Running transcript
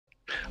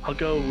I'll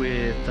go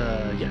with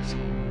yes.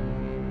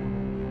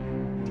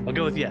 I'll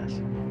go with yes.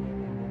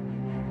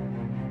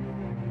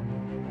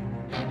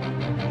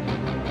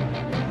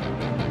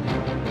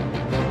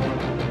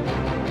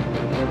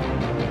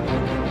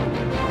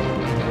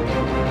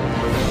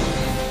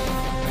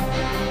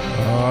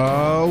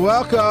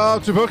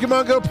 Welcome to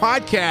Pokemon Go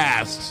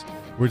Podcast.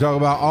 We're talking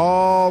about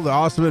all the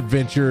awesome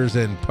adventures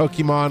in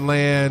Pokemon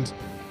Land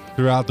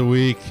throughout the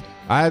week.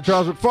 I have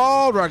Charles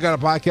McFall. I got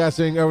a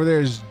podcasting over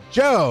there is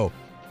Joe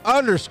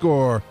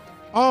 _R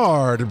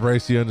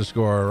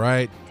 _Bracy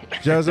right?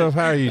 Joseph,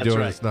 how are you doing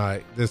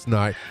right.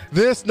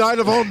 This night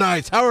of all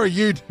nights? How are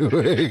you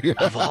doing?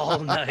 Of all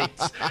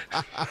nights.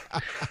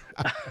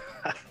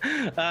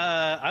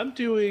 I'm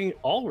doing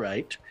all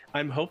right.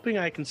 I'm hoping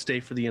I can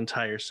stay for the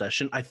entire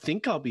session. I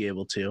think I'll be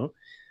able to,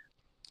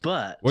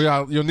 but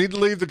you'll need to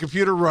leave the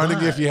computer running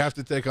if you have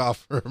to take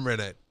off for a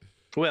minute.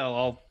 Well,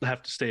 I'll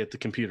have to stay at the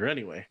computer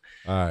anyway.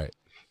 All right.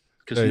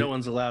 Because no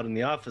one's allowed in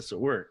the office at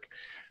work.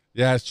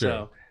 Yeah, that's true.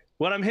 So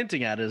what I'm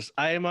hinting at is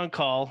I am on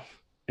call,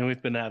 and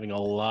we've been having a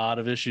lot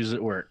of issues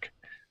at work.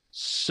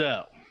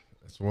 So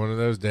it's one of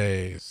those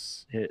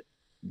days.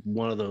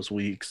 One of those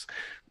weeks.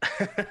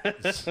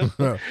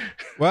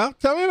 Well,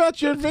 tell me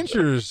about your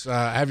adventures.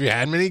 Have you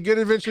had many good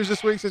adventures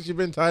this week since you've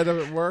been tied up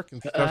at work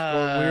and stuff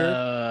going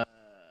weird?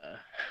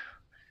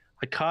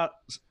 I caught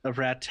a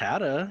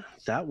Rattata.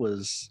 That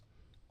was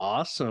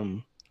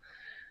awesome.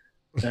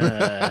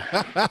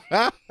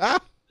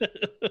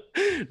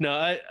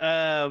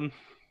 No,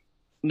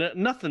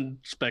 nothing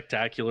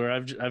spectacular.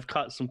 I've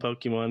caught some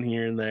Pokemon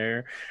here and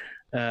there,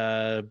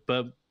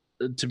 but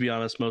to be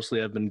honest,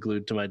 mostly I've been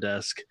glued to my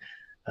desk.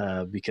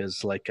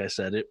 Because like I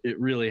said, it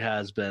really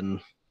has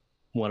been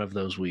one of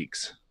those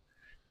weeks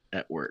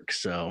at work.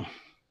 So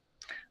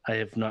I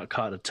have not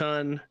caught a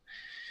ton.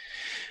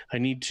 I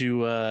need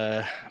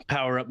to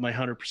power up my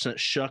 100%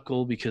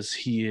 Shuckle because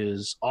he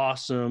is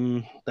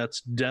awesome.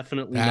 That's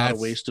definitely not a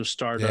waste of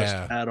Stardust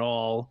at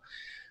all.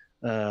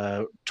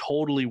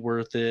 Totally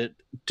worth it.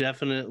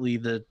 Definitely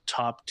the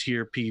top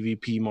tier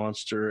PvP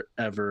monster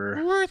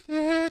ever. Worth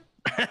it.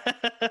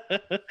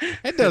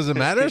 It doesn't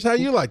matter. It's how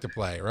you like to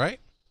play, right?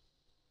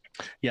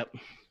 Yep.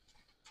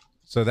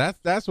 So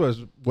that's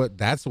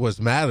what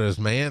matters,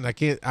 man.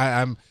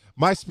 I'm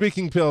my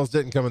speaking pills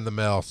didn't come in the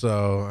mail,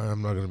 so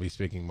I'm not going to be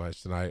speaking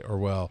much tonight.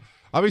 I'll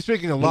be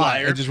speaking a lot.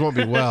 Liar. It just won't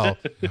be well.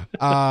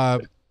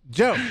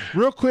 Joe,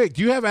 real quick,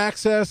 do you have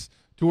access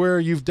to where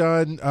you've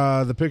done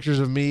the pictures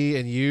of me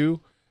and you,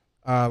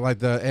 like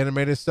the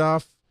animated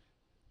stuff?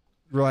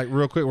 Like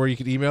real quick, where you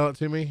could email it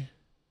to me?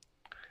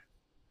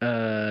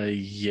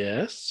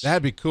 Yes.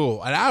 That'd be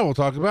cool, and I will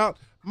talk about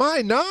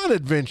my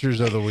non-adventures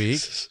of the week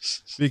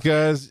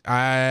because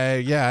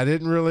I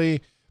didn't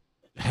really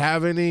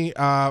have any.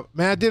 I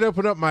did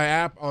open up my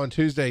app on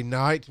Tuesday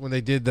night when they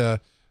did the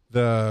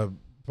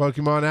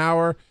Pokemon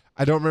Hour.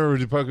 I don't remember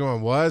who the Pokemon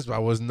was, but I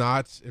was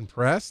not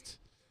impressed.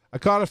 I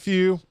caught a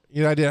few.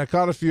 I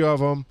caught a few of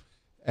them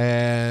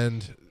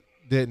and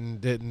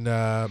didn't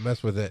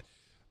mess with it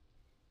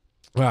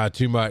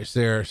too much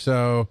there.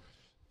 So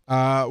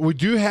we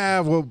do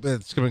have. Well,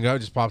 it's coming up. It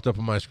just popped up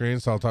on my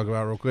screen, so I'll talk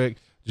about it real quick.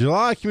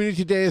 July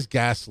Community Day is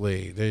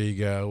Ghastly. There you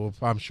go.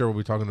 I'm sure we'll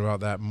be talking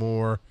about that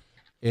more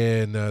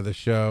in the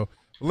show.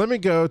 Let me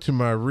go to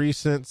my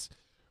recents.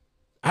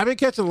 I've been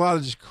catching a lot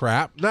of just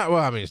crap.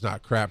 It's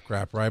not crap,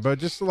 right? But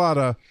just a lot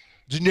of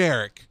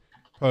generic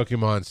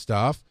Pokemon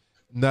stuff.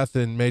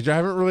 Nothing major. I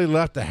haven't really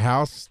left the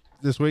house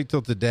this week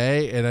till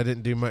today, and I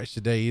didn't do much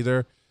today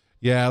either.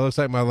 Yeah, it looks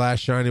like my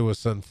last shiny was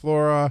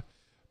Sunflora.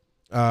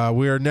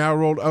 We are now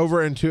rolled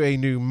over into a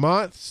new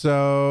month,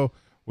 so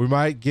we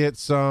might get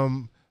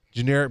some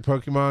generic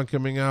Pokemon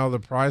coming out of the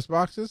prize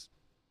boxes.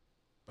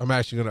 I'm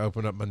actually going to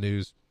open up my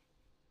news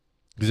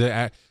because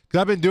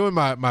I've been doing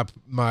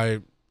my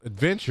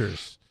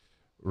adventures,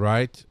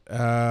 right?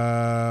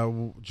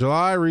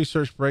 July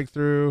research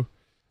breakthrough,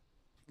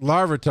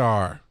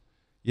 Larvitar.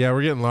 Yeah,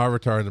 we're getting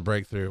Larvitar in the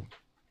breakthrough.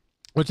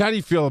 How do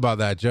you feel about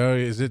that, Joe?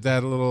 Is it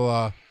that a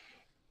little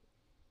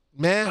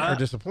meh or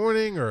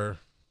disappointing or?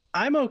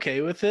 I'm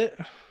okay with it,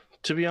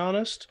 to be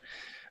honest.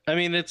 I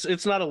mean,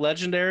 it's not a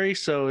legendary,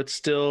 so it's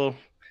still.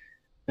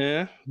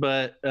 Yeah,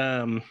 but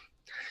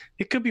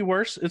it could be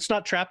worse. It's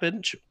not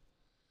Trapinch.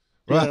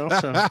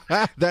 So.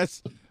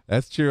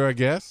 That's true, I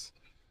guess.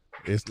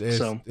 It's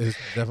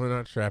definitely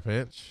not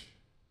Trapinch.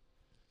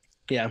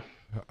 Yeah.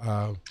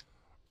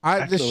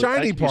 The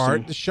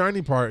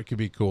shiny part could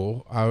be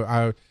cool.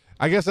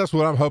 I guess that's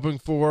what I'm hoping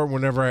for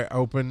whenever I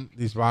open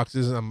these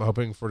boxes. I'm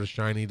hoping for the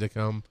shiny to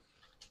come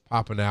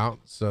popping out,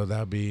 so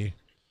that'd be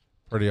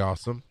pretty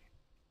awesome.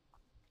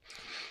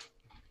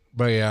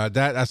 But yeah,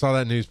 I saw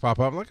that news pop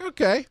up. I'm like,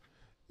 okay,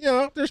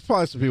 there's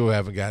probably some people who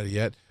haven't got it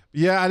yet.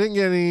 But yeah, I didn't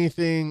get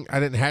anything. I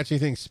didn't hatch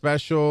anything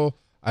special.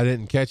 I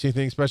didn't catch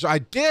anything special. I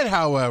did,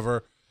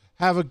 however,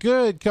 have a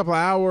good couple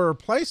hour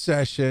play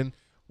session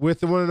with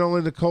the one and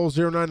only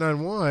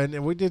Nicole0991,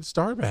 and we did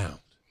Starbound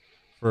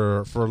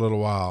for a little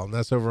while, and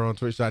that's over on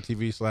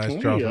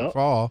twitch.tv/Charles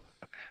McFall.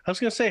 I was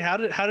gonna say, how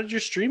did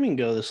your streaming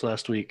go this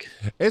last week?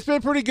 It's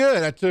been pretty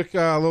good. I took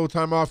a little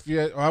time off.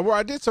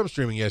 I did some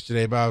streaming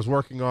yesterday, but I was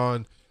working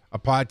on a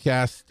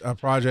podcast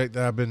project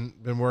that I've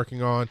been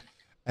working on,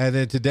 and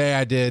then today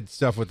I did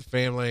stuff with the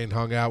family and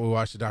hung out. We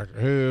watched the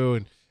Doctor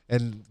Who,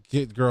 and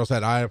girls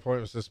had eye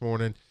appointments this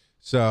morning.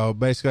 So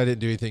basically, I didn't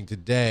do anything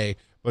today,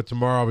 but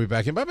tomorrow I'll be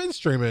back in. But I've been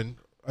streaming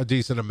a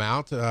decent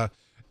amount.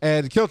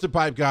 And Kilted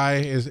Pipe Guy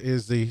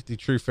is the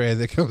true fan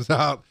that comes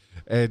out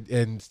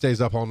and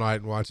stays up all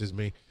night and watches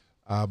me.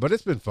 But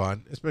it's been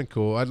fun. It's been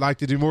cool. I'd like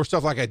to do more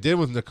stuff like I did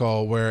with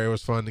Nicole, where it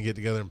was fun to get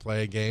together and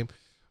play a game.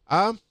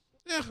 Yeah,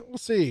 we'll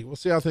see. We'll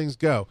see how things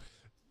go.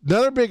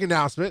 Another big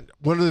announcement,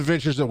 one of the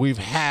adventures that we've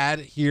had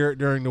here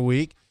during the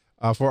week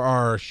for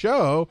our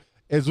show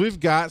is we've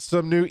got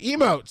some new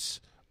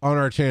emotes on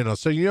our channel.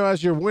 So,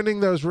 as you're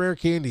winning those rare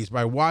candies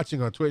by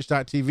watching on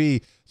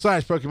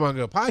twitch.tv/Pokemon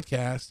Go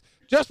podcast,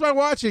 just by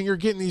watching, you're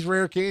getting these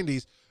rare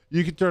candies.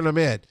 You can turn them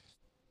in.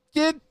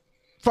 Did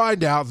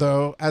find out,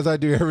 though, as I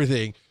do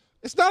everything,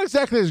 it's not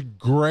exactly as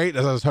great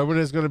as I was hoping it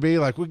was going to be.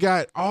 Like, we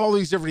got all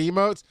these different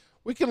emotes.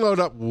 We can load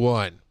up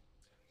one.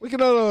 We can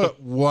load up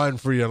one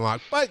for you to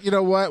unlock. But you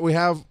know what? We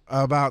have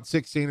about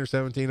 16 or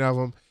 17 of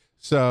them.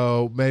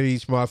 So maybe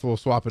each month we'll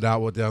swap it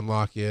out what the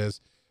unlock is,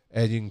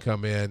 and you can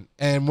come in.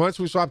 And once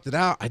we swapped it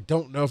out, I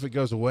don't know if it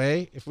goes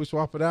away if we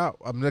swap it out.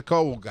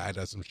 Nicole will guide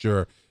us, I'm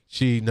sure.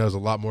 She knows a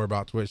lot more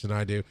about Twitch than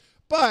I do.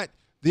 But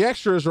the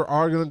extras are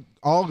all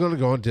going to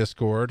go on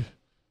Discord,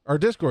 our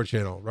Discord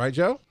channel. Right,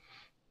 Joe?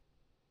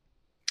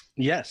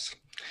 Yes.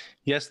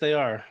 Yes, they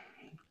are.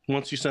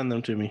 Once you send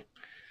them to me.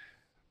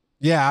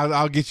 Yeah,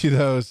 I'll get you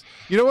those.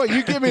 You know what?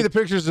 You give me the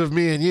pictures of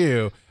me and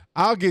you.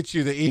 I'll get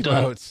you the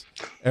emotes,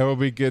 and we'll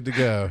be good to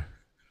go.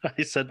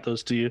 I sent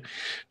those to you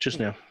just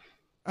now.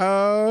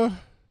 I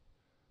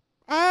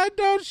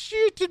don't see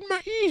it in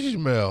my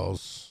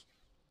emails.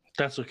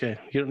 That's okay.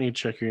 You don't need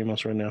to check your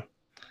emails right now.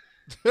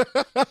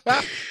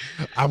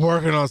 I'm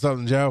working on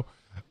something, Joe.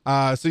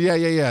 So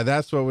yeah.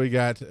 That's what we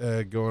got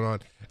going on.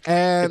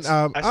 And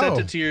I sent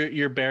it to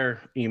your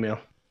bear email.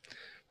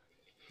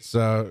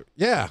 So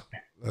yeah,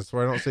 that's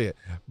where I don't see it.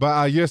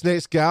 But US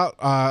Nate Scout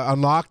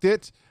unlocked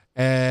it,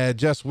 and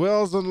Jess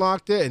Wills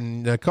unlocked it,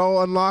 and Nicole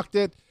unlocked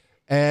it,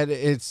 and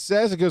it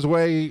says it goes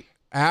away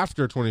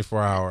after 24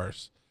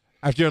 hours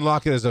after you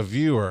unlock it as a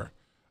viewer.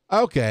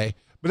 Okay.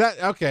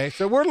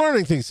 So we're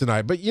learning things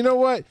tonight. But you know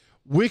what?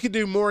 We could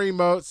do more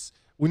emotes.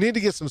 We need to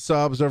get some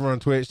subs over on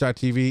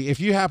twitch.tv. If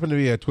you happen to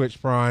be a Twitch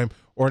Prime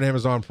or an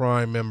Amazon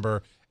Prime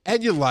member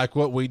and you like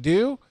what we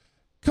do,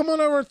 come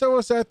on over and throw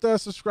us that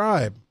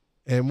subscribe,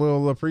 and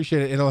we'll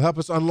appreciate it. It'll help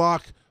us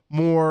unlock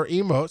more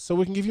emotes so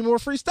we can give you more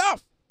free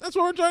stuff. That's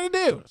what we're trying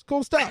to do. It's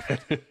cool stuff.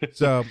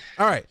 So,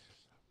 all right.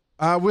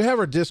 We have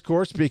our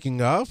Discord,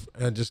 speaking of,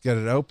 and just get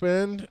it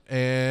open,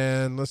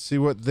 and let's see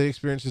what the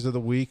experiences of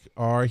the week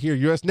are here.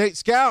 US Nate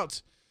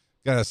Scout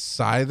got a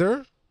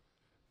Scyther,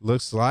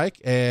 looks like,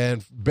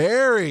 and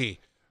Barry.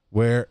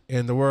 Where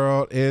in the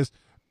world is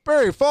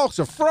Barry? Folks,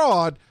 a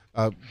fraud.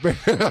 That's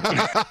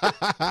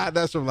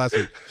from last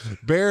week.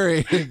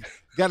 Barry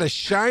got a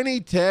shiny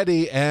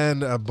teddy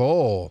and a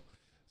bowl.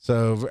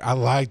 So I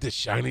like the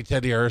shiny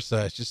teddy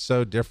Ursa. It's just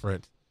so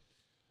different.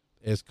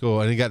 It's cool.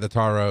 And he got the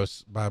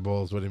Tauros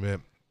Bible is what he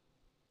meant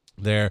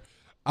there.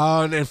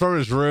 And from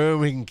his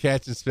room, he can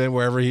catch and spin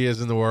wherever he is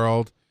in the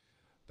world.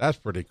 That's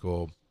pretty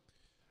cool.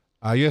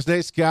 US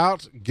Nate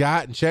Scout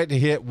got and checked to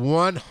hit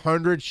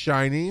 100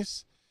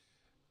 shinies.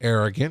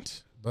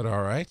 Arrogant, but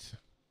all right.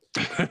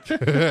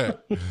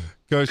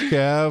 Coach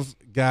Kev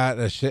got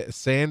a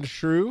Sand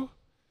Shrew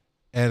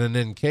and an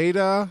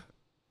Nincada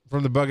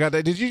from the Bug Out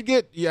Day. Did you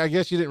get, I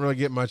guess you didn't really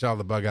get much out of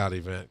the Bug Out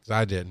event, because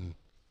I didn't.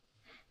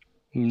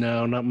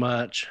 No, not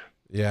much.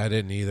 Yeah, I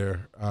didn't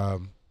either. I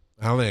don't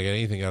think I got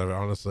anything out of it,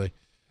 honestly.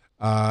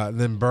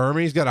 Then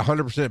Burmy's got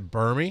 100%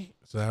 Burmy,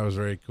 so that was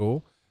very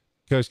cool.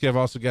 Coach Kev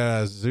also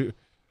got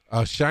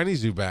a shiny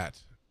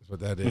Zubat, is what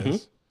that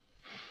is.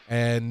 Mm-hmm.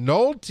 And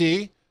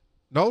Nolte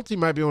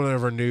might be one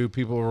of our new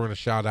people we're going to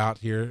shout out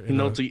here.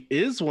 Nolte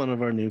is one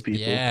of our new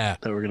people that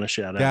we're going to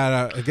shout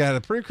out. Got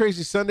a pretty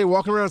crazy Sunday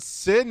walking around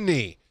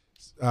Sydney,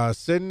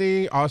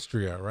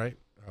 Austria, right?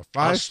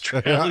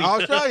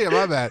 Australia,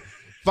 my bad.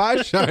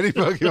 5 shiny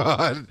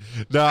Pokemon.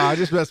 No, I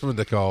just messed with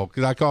Nicole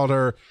because I called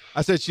her.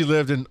 I said she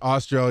lived in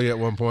Australia at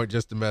one point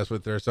just to mess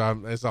with her.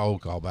 So it's a whole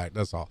callback.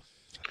 That's all.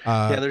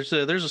 There's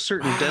a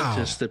certain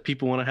dentist that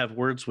people want to have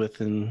words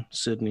with in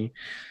Sydney.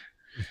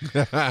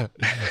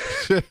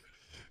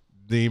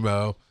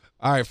 Nemo.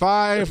 All right,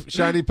 5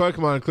 shiny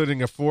Pokemon,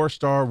 including a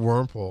 4-star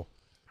Wurmple.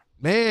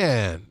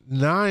 Man,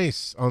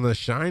 nice on the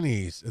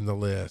shinies in the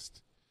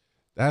list.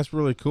 That's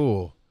really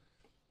cool.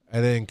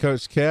 And then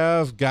Coach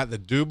Kev got the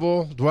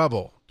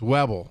Dwebble.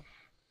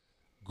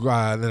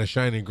 Then a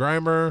shiny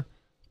Grimer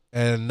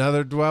and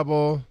another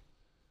Dwebble.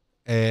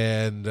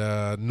 And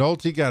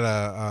Nolte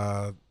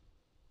got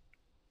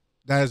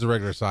that is a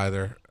regular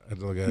Scyther. I had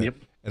to look at it.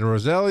 And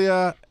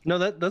Roselia. No,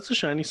 that's a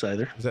shiny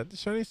Scyther. Is that the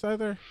shiny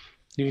Scyther?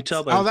 You can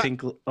tell by the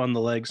pink on the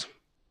legs.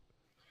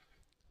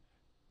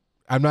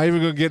 I'm not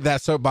even going to get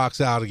that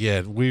soapbox out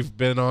again. We've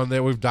been on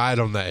there. We've died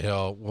on that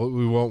hill.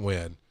 We won't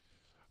win.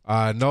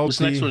 Nolte, this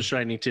next one's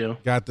shiny too.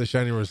 got the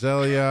shiny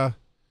Roselia.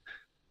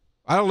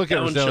 I don't look That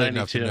at one's Roselia shiny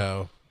enough too. to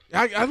know.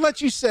 I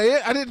let you say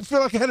it. I didn't feel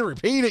like I had to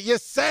repeat it. You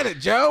said it,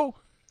 Joe.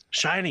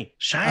 Shiny.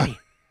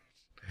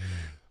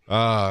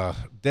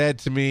 Dead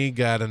to Me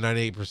got a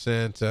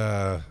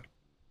 98%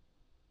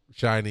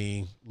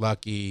 shiny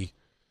Lucky.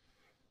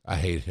 I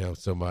hate him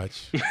so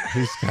much.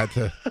 He's got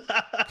to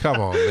come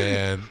on,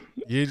 man.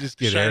 You just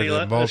get Shiny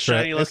everything.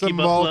 shiny Moltres. It's a Lucky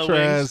Buffalo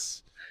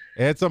Moltres.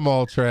 It's a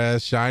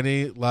Moltres.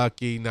 Shiny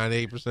Lucky,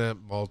 98%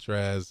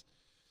 Moltres.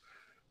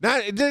 Now,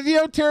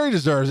 Terry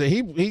deserves it.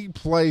 He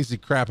plays the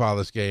crap out of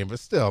this game, but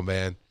still,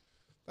 man,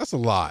 that's a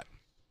lot.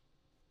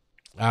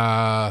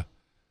 Nolte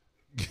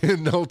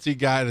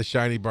got a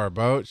shiny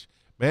Barboach.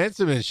 Man, it's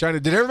been shiny.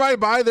 Did everybody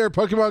buy their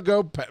Pokemon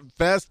Go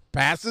Fest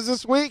passes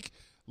this week?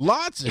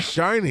 Lots of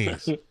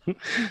shinies.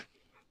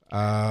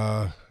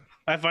 I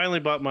finally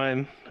bought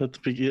mine at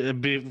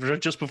the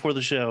just before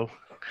the show.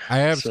 I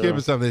am skipping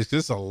some of these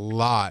because it's a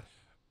lot.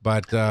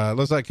 But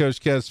looks like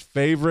Coach Kev's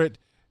favorite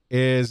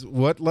is,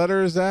 what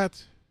letter is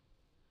that?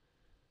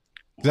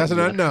 That's an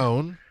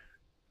unknown.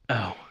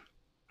 Oh.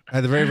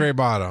 At the very, very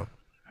bottom.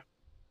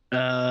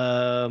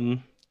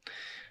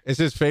 It's It's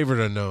his favorite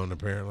unknown,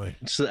 apparently.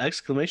 the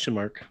exclamation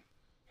mark.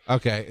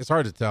 Okay. It's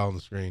hard to tell on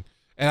the screen.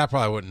 And I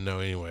probably wouldn't know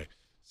anyway.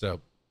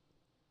 So,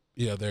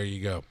 yeah, there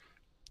you go.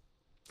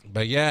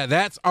 But, yeah,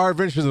 that's our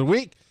Adventures of the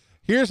Week.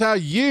 Here's how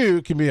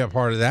you can be a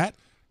part of that.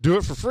 Do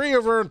it for free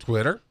over on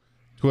Twitter.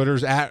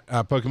 Twitter's at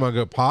Pokemon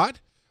Go Pod.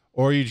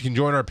 Or you can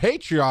join our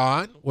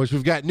Patreon, which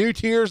we've got new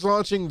tiers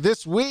launching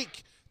this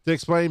week to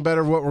explain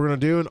better what we're going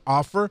to do and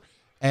offer.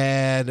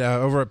 And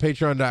over at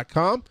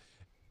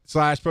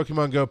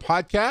patreon.com/Pokemon Go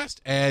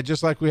Podcast. And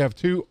just like we have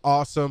two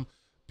awesome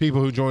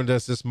people who joined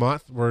us this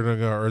month,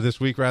 or this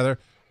week rather,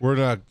 we're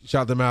going to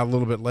shout them out a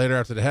little bit later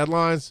after the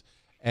headlines.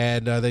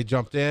 And they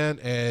jumped in,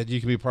 and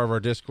you can be part of our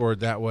Discord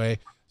that way.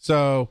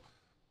 So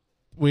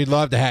we'd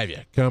love to have you.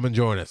 Come and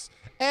join us.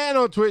 And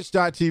on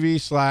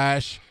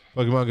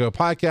twitch.tv/Pokemon Go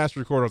Podcast,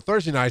 record on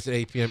Thursday nights at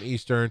 8 p.m.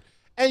 Eastern.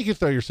 And you can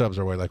throw your subs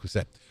our way, like we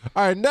said.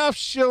 All right, enough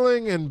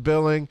shilling and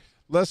billing.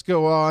 Let's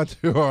go on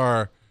to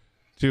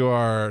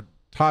our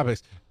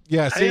topics.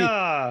 Yeah, see,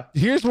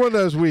 here's one of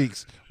those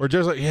weeks where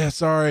Joe's like, yeah,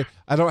 sorry,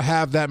 I don't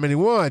have that many.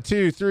 1,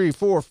 2, 3,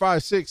 4,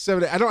 5, 6,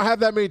 7, 8. I don't have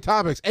that many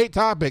topics. 8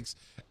 topics,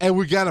 and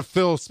we got to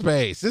fill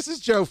space. This is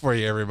Joe for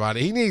you,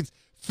 everybody. He needs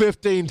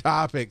 15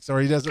 topics,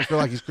 or he doesn't feel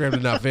like he's crammed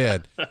enough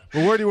in. But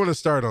where do you want to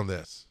start on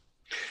this?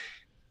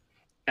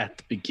 At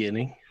the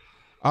beginning.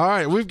 All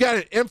right, we've got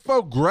an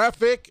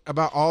infographic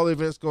about all the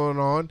events going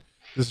on.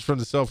 This is from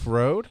the Self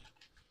Road.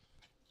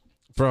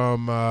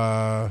 From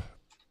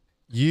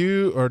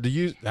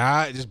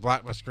it just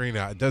blacked my screen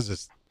out. It does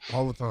this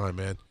all the time,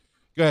 man.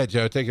 Go ahead,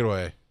 Joe. Take it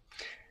away.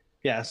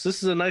 Yes,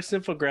 this is a nice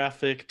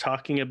infographic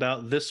talking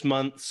about this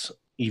month's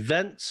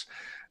events.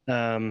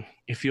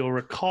 If you'll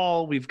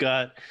recall, we've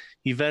got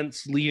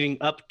events leading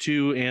up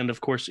to and,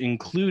 of course,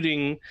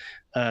 including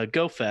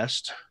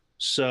GoFest.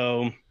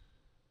 So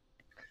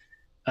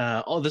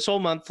this whole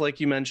month, like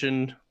you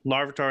mentioned,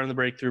 Larvitar and the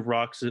Breakthrough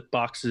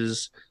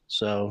boxes.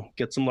 So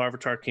get some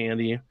Larvitar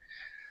candy.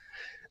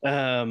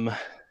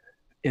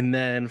 And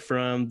then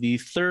from the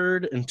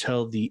 3rd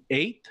until the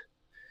 8th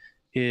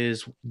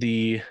is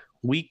the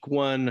week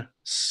 1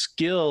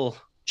 skill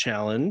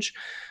challenge.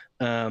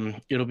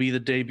 It'll be the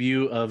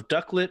debut of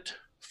Ducklet,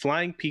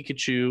 Flying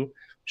Pikachu,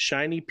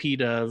 Shiny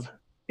Pidove,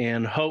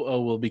 and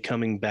Ho-Oh will be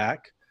coming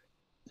back.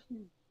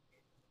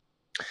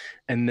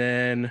 And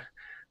then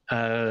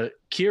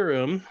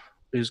Kyurem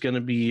is going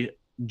to be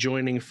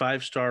joining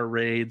 5-star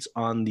raids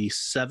on the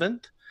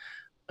 7th.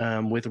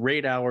 With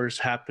raid hours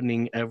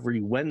happening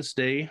every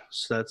Wednesday.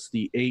 So that's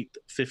the 8th,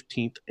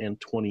 15th, and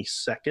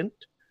 22nd.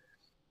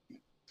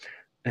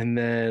 And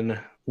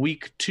then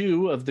week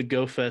 2 of the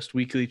GoFest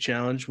weekly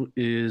challenge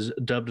is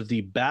dubbed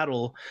the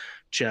Battle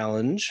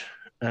Challenge.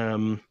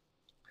 They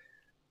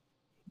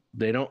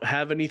don't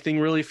have anything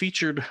really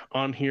featured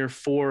on here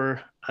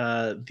for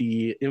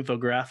the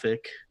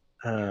infographic.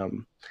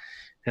 And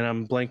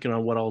I'm blanking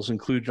on what all's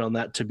included on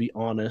that, to be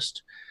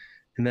honest.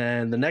 And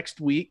then the next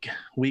week,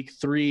 week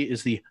 3,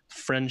 is the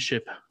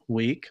Friendship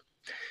Week.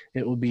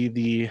 It will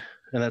be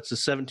and that's the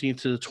 17th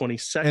to the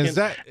 22nd. And is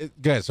that,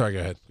 go ahead. Sorry, go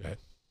ahead.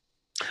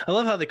 I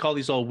love how they call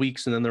these all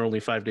weeks and then they're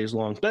only 5 days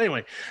long. But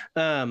anyway,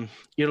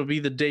 it'll be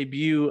the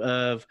debut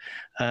of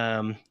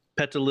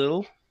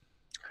Petilil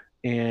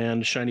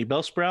and Shiny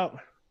Bellsprout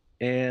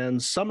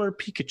and Summer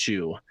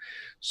Pikachu.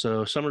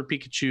 So Summer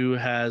Pikachu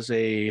has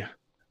a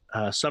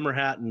summer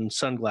hat and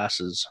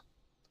sunglasses.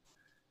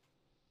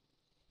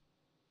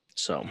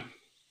 So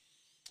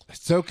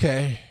It's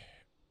okay.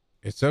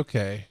 It's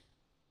okay.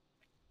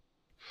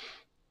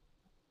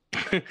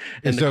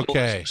 It's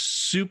okay.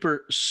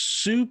 Super,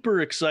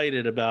 super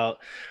excited about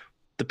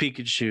the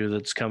Pikachu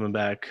that's coming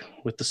back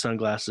with the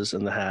sunglasses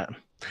and the hat.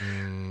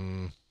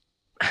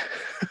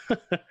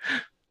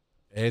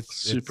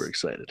 It's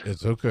excited.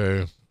 It's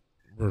okay.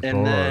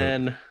 And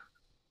then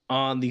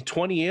on the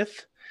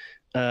 20th,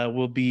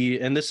 will be,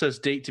 and this says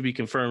date to be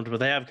confirmed, but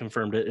they have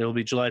confirmed it. It'll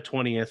be July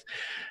 20th.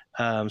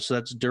 So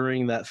that's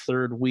during that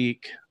third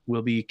week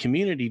will be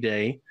Community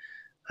Day,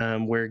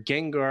 where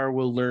Gengar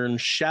will learn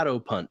Shadow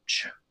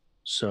Punch.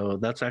 So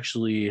that's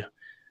actually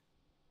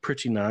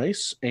pretty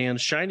nice. And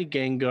Shiny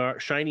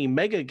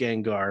Mega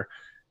Gengar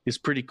is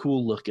pretty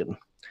cool looking.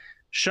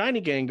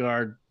 Shiny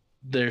Gengar,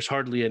 there's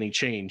hardly any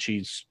change.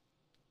 He's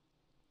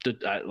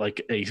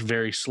like a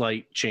very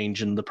slight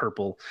change in the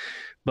purple.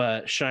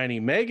 But Shiny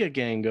Mega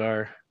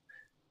Gengar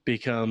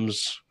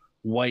becomes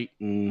white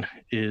and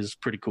is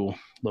pretty cool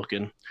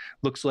looking.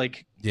 Looks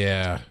like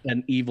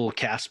an evil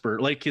Casper,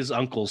 like his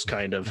uncle's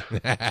kind of.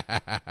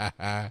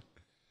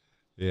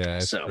 Yeah,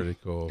 it's pretty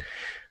cool.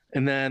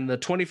 And then the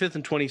 25th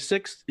and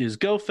 26th is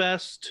Go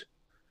Fest.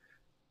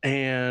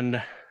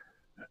 And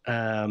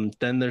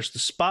then there's the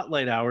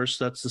Spotlight Hours.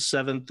 So that's the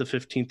 7th, the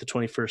 15th, the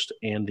 21st,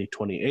 and the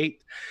 28th.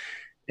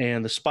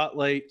 And the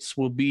spotlights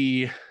will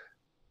be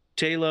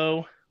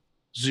Tailo,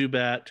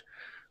 Zubat,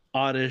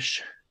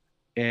 Oddish,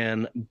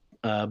 and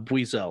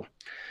Buizel.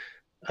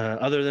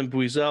 Other than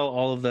Buizel,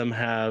 all of them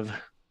have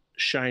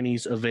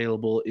shinies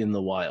available in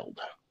the wild.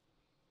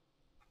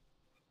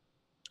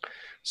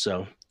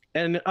 So,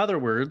 in other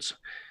words,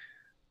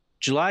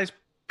 July's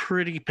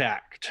pretty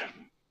packed.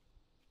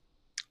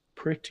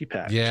 Pretty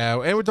packed.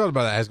 Yeah, and we talked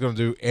about that. It's going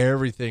to do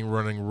everything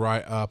running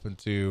right up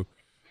into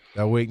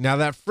that week. Now,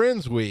 that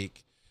Friends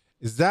Week,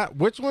 is that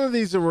which one of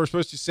these are we're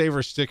supposed to save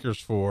our stickers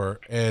for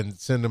and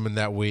send them in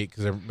that week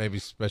because there may be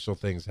special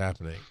things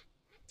happening?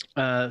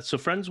 So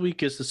Friends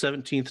Week is the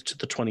 17th to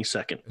the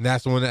 22nd. And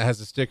that's the one that has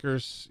the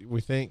stickers,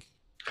 we think?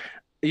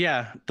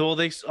 Yeah. All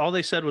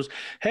they said was,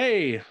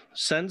 hey,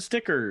 send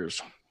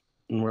stickers.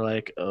 And we're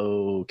like,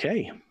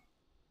 okay.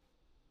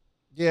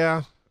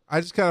 Yeah.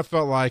 I just kind of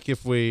felt like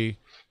if they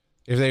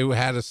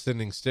had us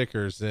sending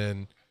stickers,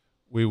 then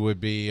we would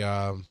be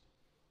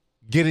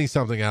getting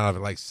something out of it,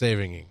 like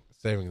saving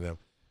them.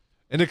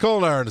 And Nicole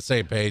and I are on the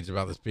same page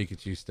about this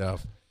Pikachu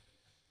stuff.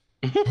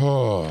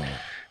 Oh.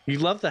 You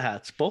love the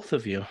hats, both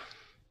of you.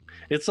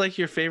 It's like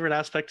your favorite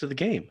aspect of the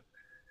game.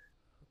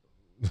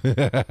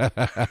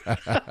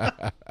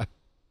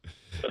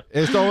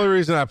 It's the only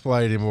reason I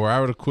play anymore. I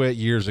would have quit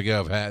years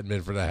ago if it hadn't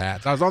been for the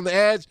hats. I was on the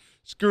edge,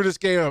 screw this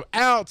game, I'm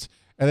out,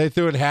 and they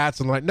threw in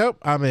hats. I'm like, nope,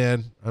 I'm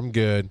in. I'm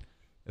good.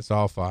 It's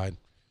all fine.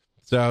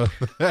 So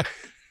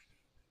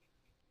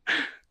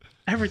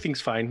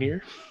everything's fine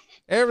here.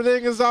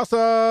 Everything is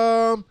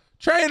awesome.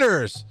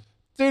 Trainers,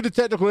 due to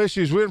technical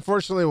issues, we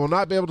unfortunately will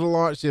not be able to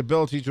launch the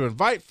ability to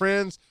invite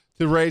friends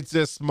to raids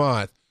this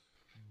month.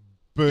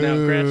 Boo. Now,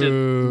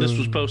 granted, this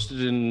was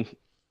posted in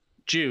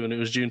June. It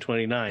was June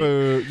 29th.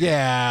 Boo.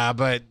 Yeah,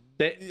 but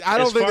I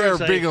don't think they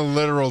were being a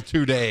literal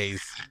 2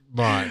 days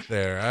month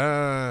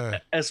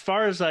there. As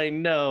far as I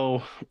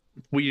know,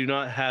 we do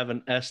not have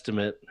an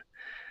estimate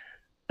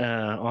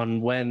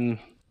on when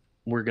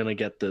we're going to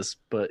get this.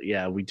 But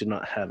yeah, we do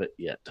not have it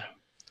yet.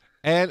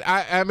 And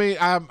I mean,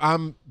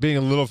 I'm being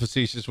a little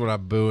facetious when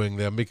I'm booing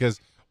them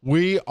because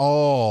we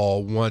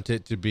all want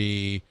it to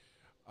be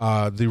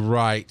the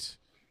right.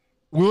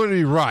 We want to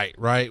be right?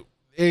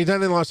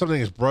 Anytime they launch something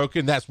that's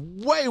broken, that's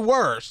way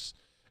worse,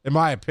 in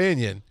my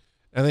opinion.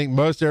 I think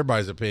most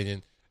everybody's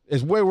opinion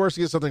is way worse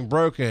to get something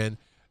broken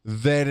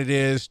than it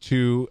is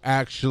to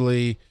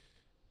actually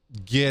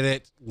get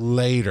it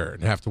later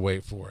and have to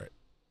wait for it.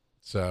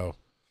 So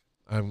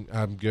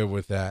I'm good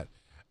with that.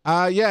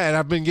 Yeah, and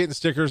I've been getting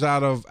stickers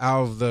out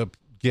of the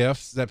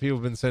gifts that people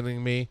have been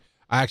sending me.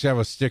 I actually have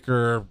a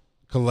sticker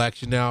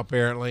collection now,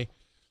 apparently.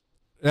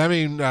 I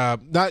mean,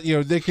 not,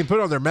 they can put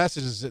on their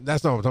messages.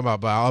 That's not what I'm talking about,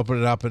 but I'll open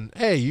it up and,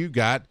 hey, you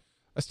got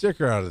a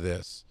sticker out of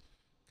this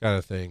kind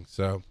of thing.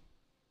 So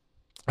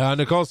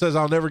Nicole says,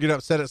 I'll never get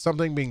upset at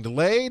something being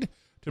delayed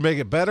to make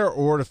it better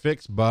or to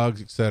fix bugs,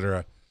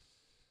 etc.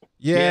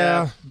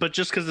 Yeah, but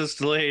just because it's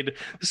delayed,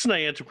 this is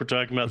Niantic we're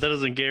talking about. That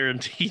doesn't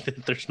guarantee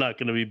that there's not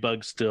going to be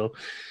bugs still.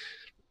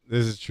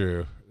 This is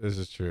true.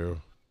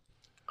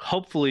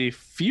 Hopefully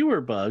fewer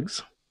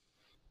bugs,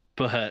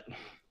 but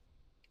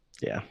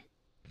yeah.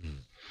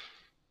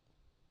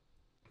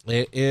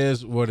 It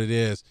is what it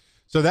is.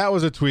 So that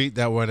was a tweet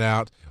that went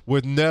out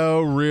with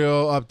no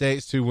real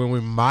updates to when we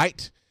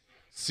might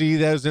see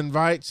those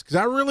invites. Because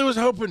I really was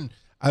hoping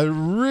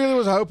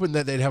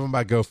that they'd have them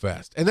by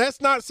GoFest. And that's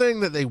not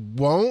saying that they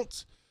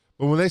won't.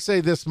 But when they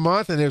say this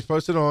month and it was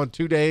posted on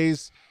 2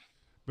 days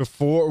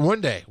before,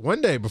 one day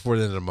before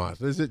the end of the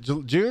month. Is it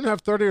June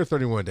have 30 or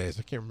 31 days?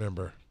 I can't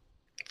remember.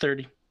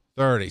 30.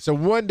 So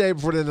 1 day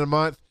before the end of the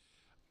month.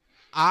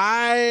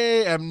 I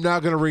am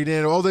not going to read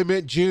in. Oh, they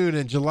meant June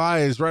and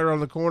July is right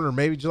around the corner.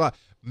 Maybe July,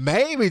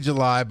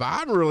 but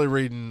I'm really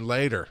reading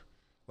later,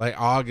 like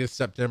August,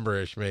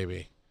 September-ish,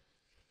 maybe.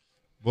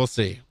 We'll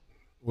see.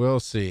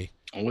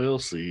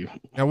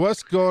 Now,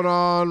 what's going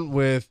on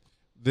with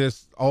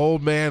this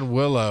old man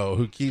Willow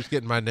who keeps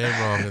getting my name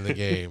wrong in the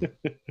game?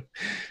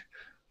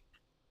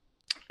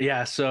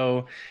 Yeah,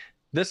 so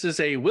this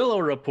is a Willow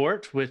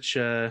report, which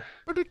in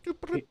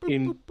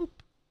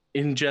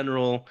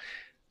general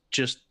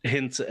just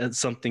hints at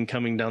something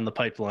coming down the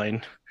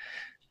pipeline.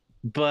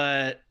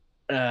 but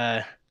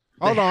they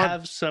Hold on.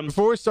 have some.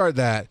 Before we start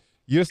that,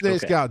 USA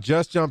Okay. Scout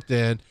just jumped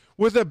in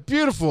with a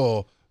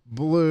beautiful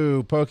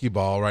blue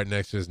Pokeball right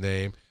next to his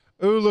name.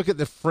 Ooh, look at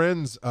the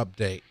Friends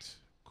update,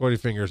 Cordy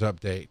Fingers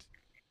update.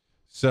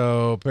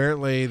 So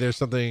apparently there's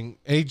something,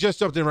 and he just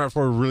jumped in right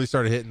before we really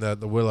started hitting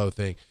the Willow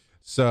thing.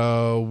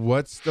 So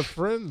what's the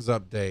Friends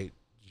update,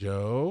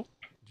 Joe?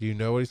 Do you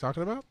know what he's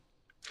talking about?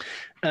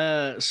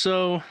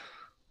 So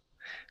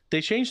they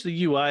changed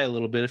the UI a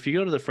little bit. If you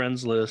go to the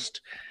friends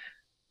list,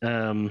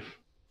 the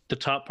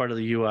top part of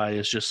the UI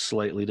is just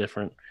slightly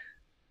different.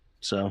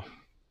 So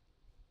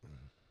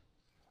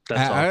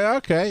that's all.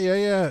 Okay,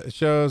 yeah. It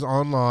shows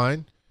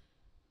online.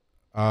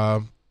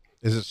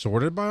 Is it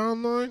sorted by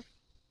online?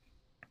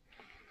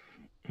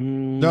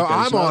 No,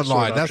 That is I'm not a sort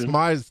online. That's option.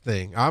 my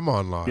thing. I'm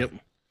online. Yep.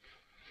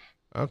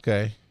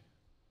 Okay.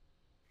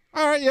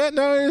 All right. Yeah.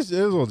 No, it is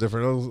a little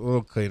different. A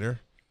little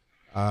cleaner.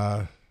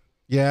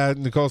 Yeah.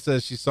 Nicole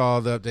says she saw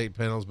the update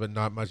panels, but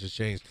not much has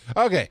changed.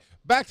 Okay.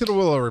 Back to the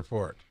Willow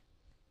report.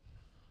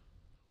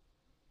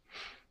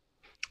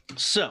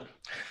 So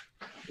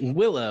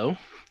Willow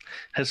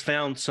has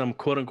found some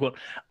quote unquote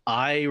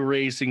eye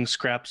raising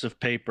scraps of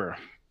paper.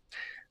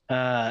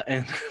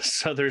 And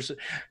so there's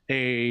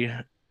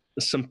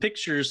some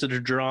pictures that are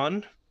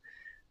drawn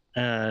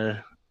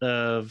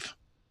of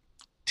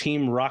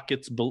Team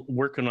Rocket's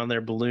working on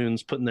their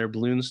balloons, putting their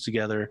balloons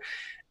together,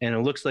 and it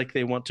looks like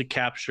they want to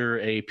capture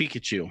a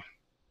Pikachu.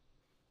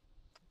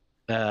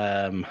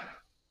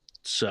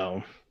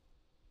 So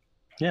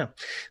yeah,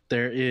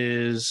 there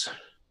is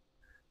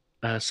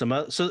some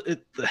other,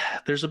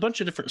 there's a bunch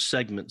of different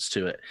segments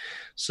to it.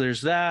 So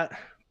there's that.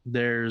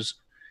 There's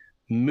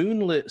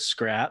Moonlit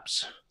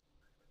scraps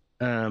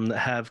that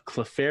have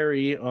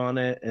Clefairy on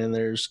it, and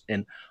there's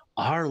an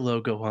R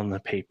logo on the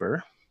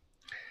paper.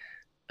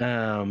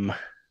 And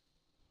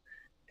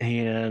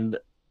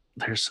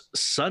there's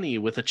Sunny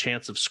with a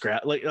chance of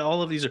scrap. Like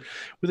all of these are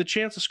with a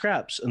chance of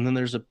scraps, and then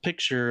there's a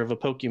picture of a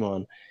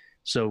Pokemon.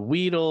 So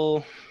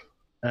Weedle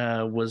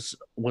was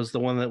the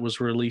one that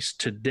was released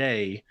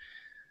today.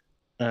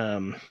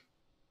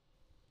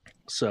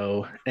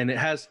 So, and it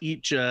has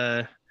each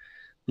team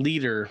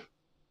leader,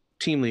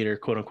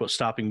 quote unquote,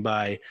 stopping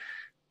by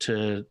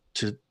to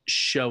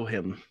show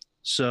him.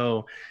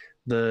 So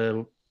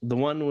the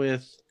one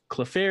with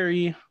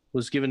Clefairy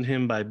was given to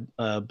him by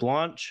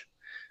Blanche,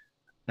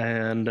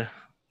 and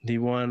the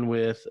one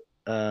with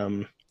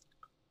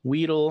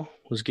Weedle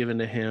was given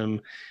to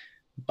him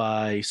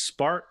by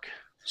Spark.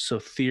 So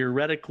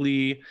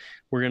theoretically,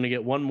 we're going to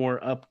get one more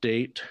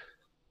update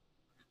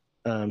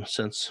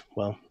since,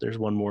 well, there's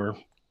one more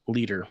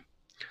leader.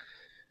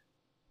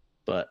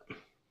 But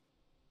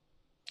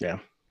yeah.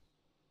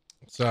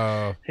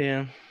 So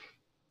yeah.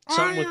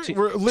 Something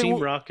with Team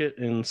Rocket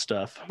and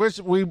stuff. Which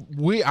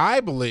I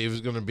believe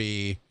is going to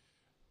be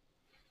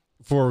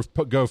for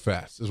Go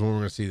Fest is when we're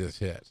going to see this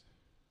hit.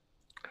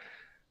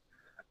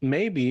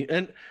 Maybe.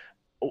 And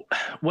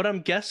what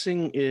I'm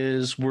guessing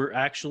is we're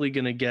actually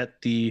going to get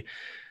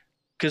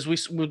because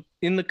we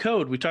in the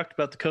code, we talked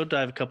about the code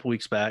dive a couple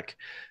weeks back,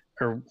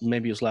 or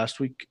maybe it was last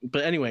week.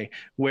 But anyway,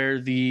 where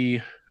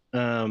the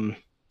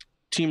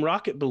Team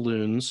Rocket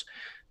balloons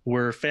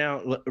were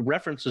found,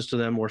 references to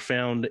them were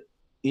found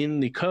in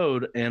the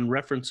code, and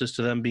references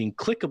to them being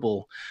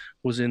clickable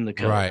was in the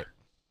code.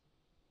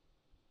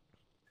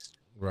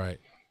 Right.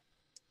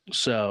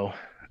 So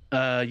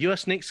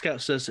US Snake Scout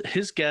says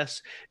his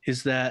guess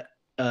is that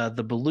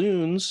the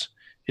balloons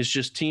is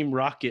just Team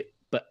Rocket,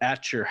 but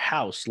at your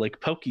house, like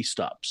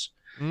Pokestops.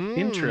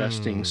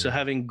 Interesting. So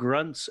having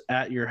grunts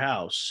at your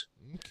house.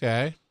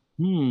 Okay.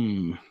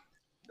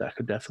 That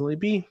could definitely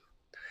be.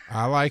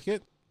 I like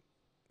it.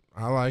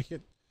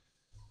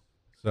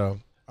 So,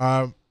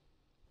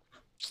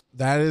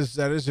 that is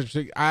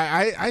interesting.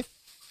 I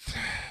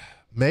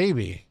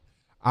maybe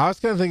I was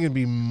kind of thinking it'd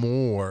be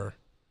more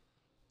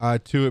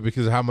to it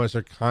because of how much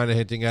they're kind of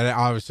hinting at it.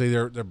 Obviously,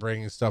 they're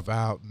bringing stuff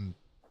out and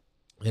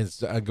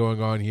it's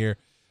going on here,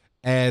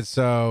 and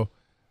so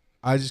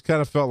I just kind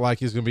of felt like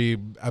he's going to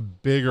be a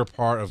bigger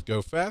part of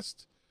Go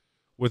Fest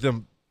with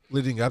them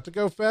leading up to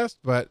Go Fest,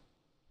 but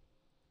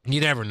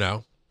you never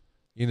know.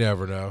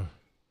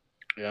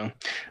 Yeah.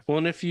 Well,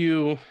 and if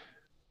you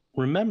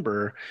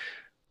remember,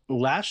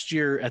 last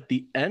year at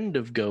the end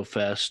of Go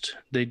Fest,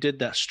 they did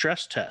that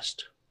stress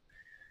test.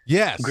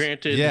 Yes.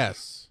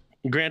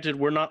 Granted,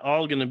 we're not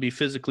all going to be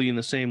physically in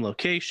the same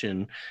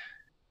location,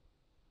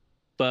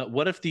 but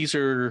what if these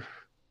are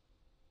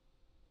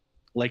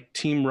like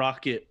Team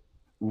Rocket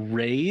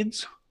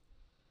raids?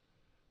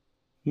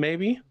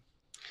 Maybe.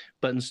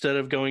 But instead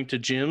of going to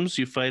gyms,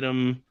 you fight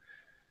them.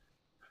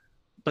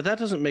 But that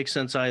doesn't make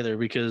sense either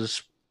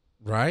because...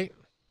 Right?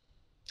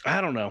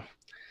 I don't know.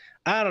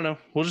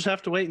 We'll just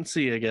have to wait and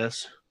see, I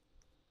guess.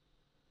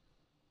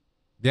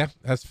 Yeah,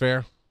 that's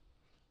fair.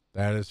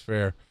 That is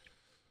fair.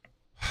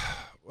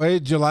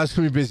 Wait, July's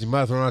gonna be a busy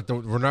month. We're not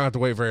going to have to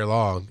wait very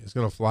long. It's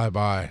gonna fly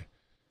by.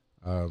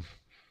 So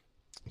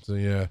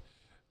yeah,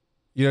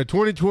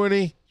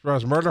 2020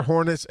 Surprise Murder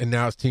Hornets, and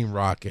now it's Team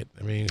Rocket.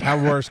 I mean,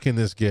 how worse can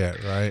this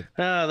get, right?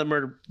 The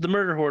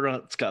murder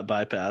Hornets got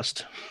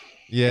bypassed.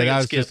 Yeah, that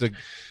was just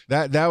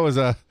that was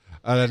an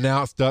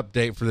announced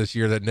update for this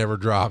year that never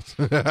dropped.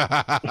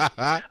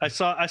 I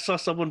saw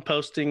someone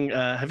posting.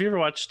 Have you ever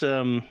watched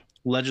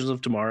Legends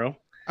of Tomorrow?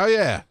 Oh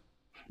yeah,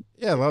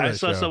 I love that I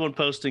saw show. someone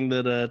posting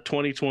that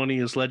 2020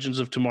 is Legends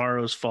of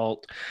Tomorrow's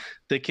fault.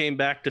 They came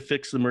back to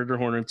fix the Murder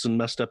Hornets and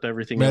messed up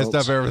everything else.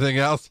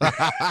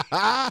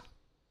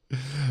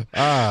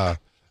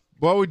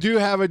 Well, we do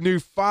have a new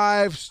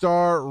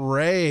 5-star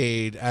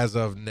raid as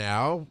of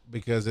now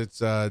because it's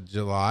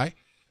July.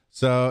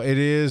 So it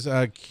is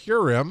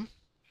Curim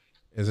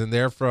is in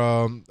there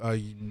from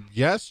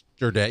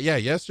yesterday. Yeah,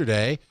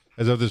 yesterday,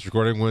 as of this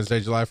recording, Wednesday,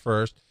 July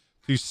 1st,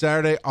 to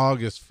Saturday,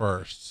 August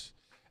 1st.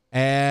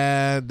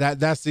 And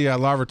that's the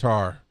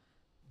Larvitar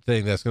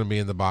thing that's going to be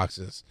in the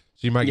boxes.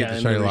 So you might get the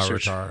shiny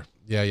Larvitar.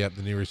 Yeah,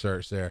 the new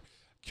research there.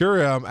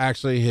 Curim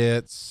actually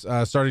hits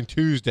starting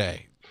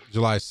Tuesday,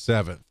 July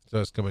 7th.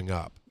 So it's coming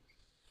up.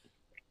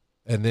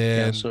 And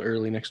then so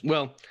early next.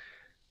 Well,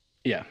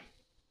 yeah,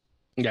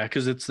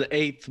 because it's the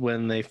 8th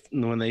when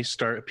they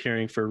start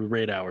appearing for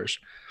raid hours.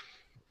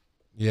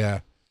 Yeah.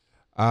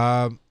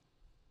 On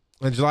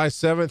July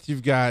 7th,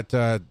 you've got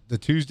the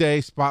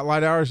Tuesday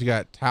spotlight hours. You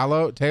got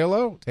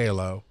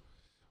Talo,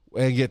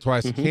 and you get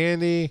twice the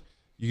candy.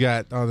 You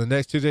got on the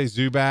next Tuesday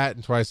Zubat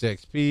and twice the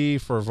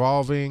XP for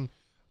evolving.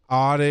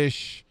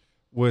 Oddish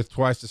with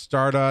twice the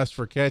Stardust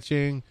for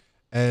catching.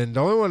 And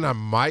the only one I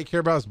might care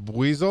about is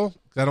Buizel,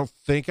 because I don't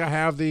think I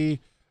have the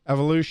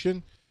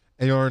evolution.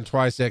 And you earn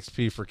twice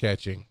XP for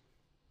catching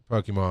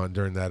Pokemon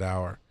during that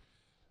hour.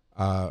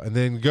 And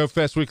then Go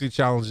Fest Weekly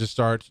Challenge just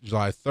starts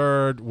July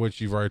 3rd, which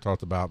you've already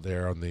talked about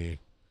there on the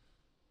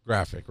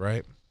graphic,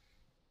 right?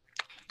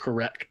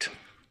 Correct.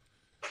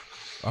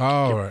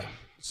 All right.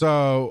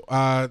 So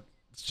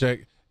let's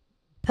check.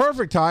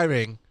 Perfect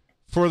timing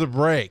for the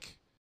break.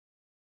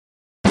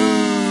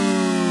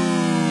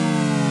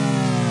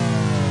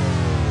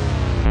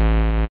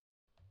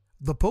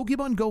 The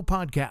Pokemon Go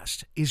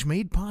podcast is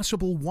made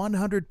possible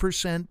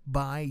 100%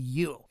 by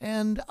you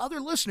and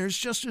other listeners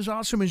just as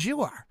awesome as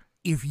you are.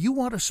 If you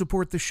want to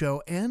support the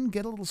show and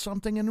get a little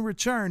something in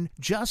return,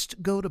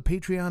 just go to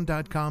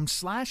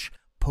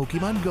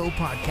patreon.com/Pokemon Go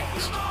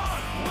podcast.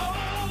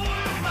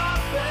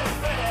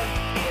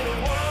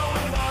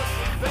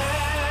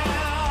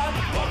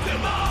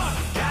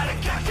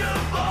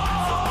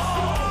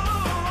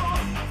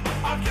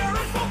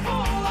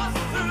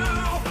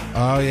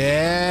 Oh,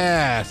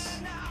 yes.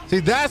 See,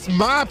 that's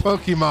my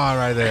Pokemon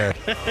right there.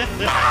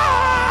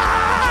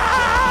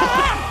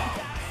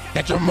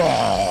 Catch 'em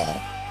all.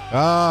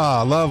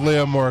 I love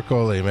Leo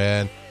Morcoli,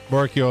 man.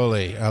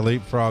 Morcioli,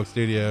 Leapfrog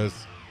Studios.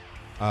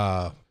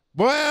 Well,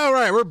 all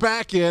right, we're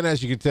back in,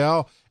 as you can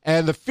tell.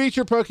 And the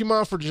feature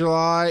Pokemon for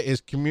July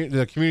is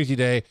the Community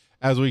Day,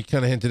 as we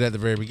kind of hinted at the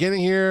very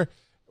beginning here.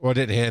 Well, I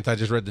didn't hint, I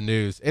just read the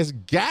news. It's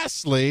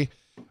Ghastly.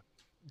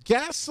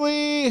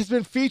 Ghastly has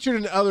been featured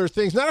in other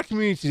things, not a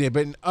Community Day,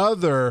 but in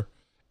other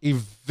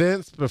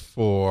events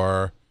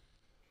before.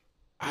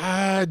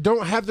 I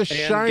don't have the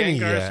shiny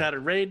Gengar's yet. had a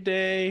raid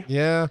day.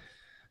 Yeah.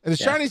 And the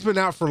shiny's been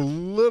out for a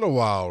little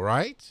while,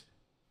 right?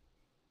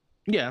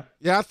 Yeah.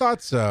 Yeah, I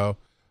thought so.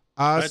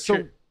 I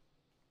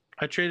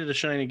traded a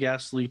shiny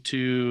Ghastly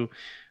to...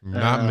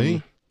 Not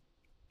me.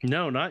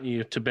 No, not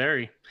you. To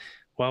Barry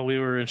while we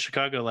were in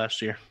Chicago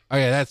last year. Oh,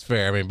 yeah, that's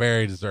fair. I mean,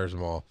 Barry deserves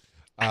them all.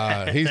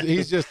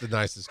 He's just the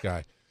nicest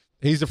guy.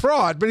 He's a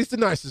fraud, but he's the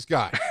nicest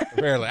guy.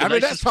 Apparently, I mean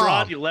that's Tom.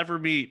 Fraud you'll ever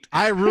meet.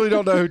 I really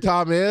don't know who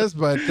Tom is,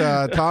 but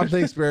Tom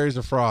thinks Barry's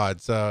a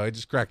fraud, so it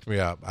just cracked me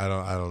up. I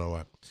don't know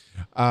what.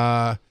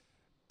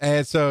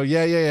 And so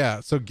yeah.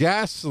 So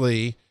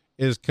Ghastly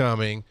is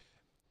coming.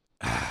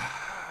 Okay,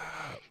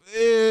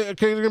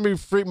 they're gonna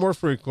be more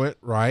frequent,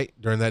 right?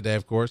 During that day,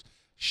 of course.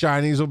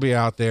 Shinies will be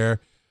out there.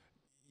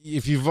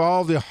 If you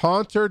evolve the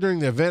Haunter during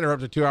the event or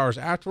up to 2 hours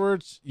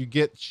afterwards, you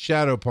get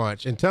Shadow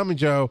Punch. And tell me,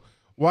 Joe,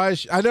 why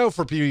is, I know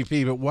for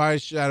PvP, but why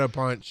is Shadow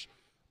Punch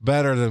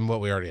better than what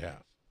we already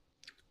have?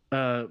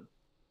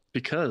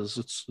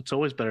 Because it's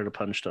always better to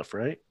punch stuff,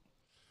 right?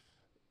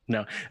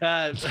 No.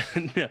 No.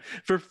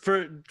 For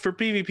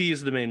PvP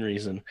is the main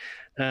reason.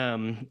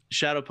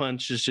 Shadow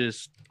Punch is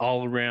just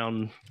all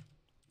around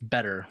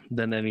better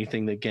than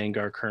anything that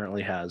Gengar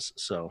currently has.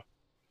 So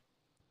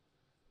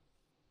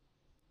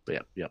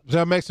but yeah. So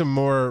that makes them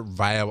more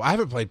viable. I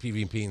haven't played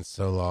PvP in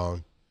so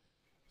long.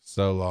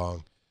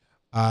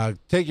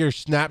 Take your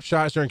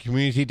snapshots during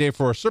Community Day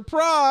for a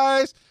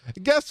surprise.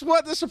 Guess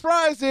what the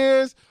surprise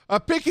is? A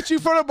Pikachu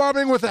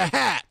photobombing with a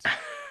hat.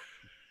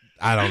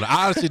 I don't know.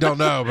 I honestly don't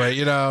know, but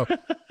you know,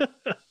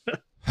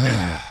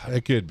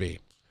 it could be.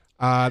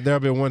 There'll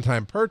be a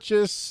one-time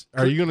purchase.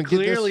 Are you going to get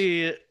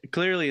this?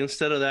 Clearly,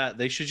 instead of that,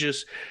 they should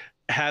just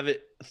have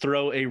it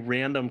throw a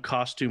random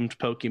costumed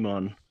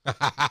Pokemon.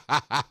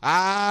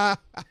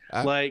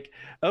 Like,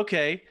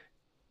 okay,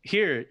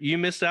 here, you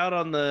missed out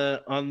on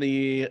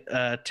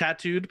the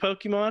tattooed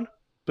Pokemon.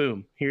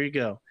 Boom, here you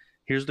go.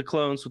 Here's the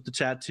clones with the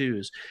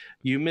tattoos.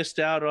 You missed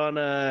out on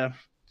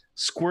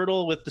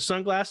Squirtle with the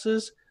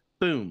sunglasses,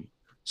 boom,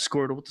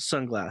 Squirtle with the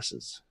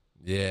sunglasses.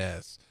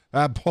 Yes.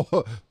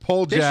 Pole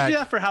They should Jack. do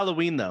that for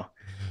Halloween, though.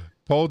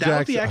 Pole That would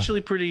Jack. be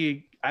actually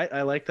pretty.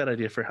 I like that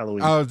idea for Halloween.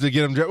 Oh, to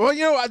get him dressed.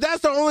 Well,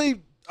 that's the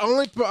only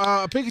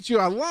Pikachu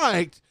I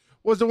liked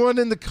was the one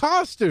in the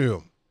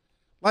costume,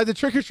 like the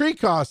trick or treat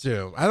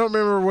costume. I don't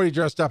remember what he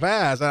dressed up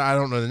as. I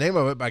don't know the name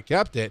of it, but I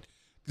kept it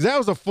because that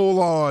was a full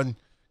on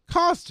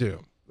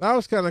costume. That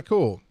was kind of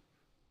cool.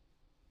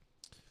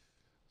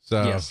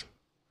 So yes.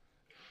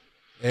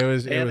 it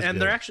was. And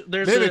there's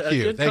Mimikyu.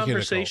 a good Thank you,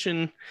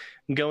 conversation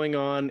going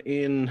on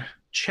in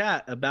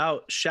chat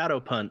about Shadow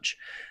Punch.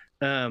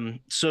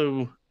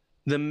 So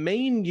the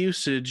main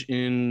usage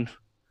in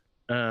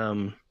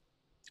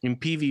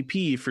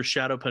PvP for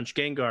Shadow Punch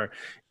Gengar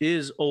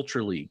is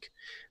Ultra League.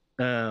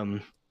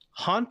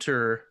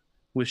 Haunter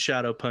with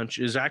Shadow Punch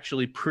is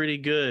actually pretty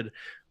good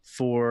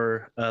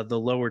for the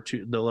lower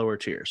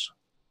tiers.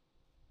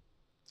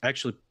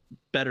 Actually,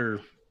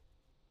 better.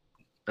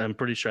 I'm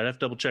pretty sure. I'd have to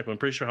double check, but I'm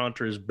pretty sure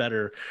Haunter is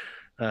better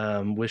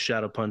with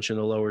Shadow Punch in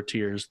the lower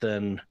tiers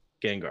than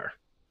Gengar.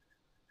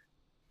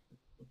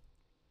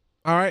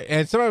 All right,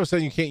 and somebody was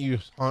saying you can't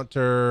use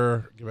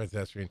Haunter. Get back to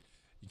that screen.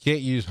 You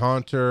can't use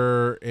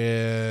Haunter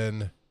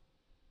in.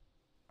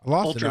 I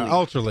lost it.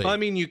 Ultra League. Well, I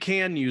mean, you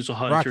can use a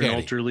Haunter in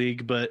Ultra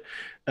League, but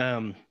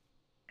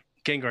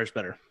Gengar's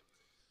better.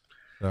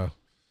 So,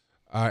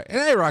 all right,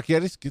 and hey, Rocky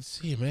Eddie, it's good to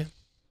see you, man.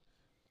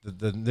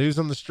 The news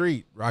on the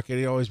street, Rocky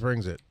Eddie always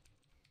brings it.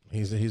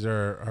 He's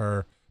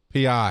our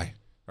PI,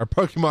 our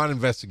Pokemon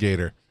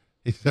investigator.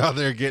 He's out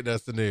there getting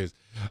us the news.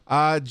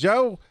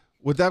 Joe.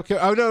 Would that?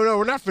 Oh no,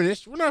 we're not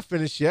finished. We're not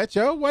finished yet,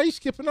 Joe. Why are you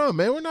skipping on,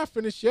 man? We're not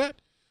finished yet.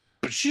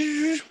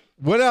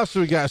 What else do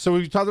we got? So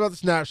we talked about the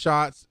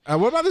snapshots.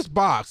 What about this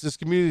box? This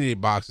community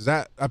box, is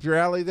that up your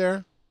alley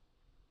there?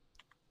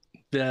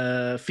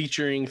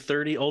 Featuring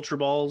 30 Ultra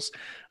Balls,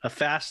 a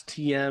fast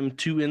TM,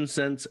 2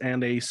 incense,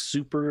 and a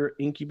super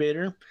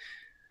incubator.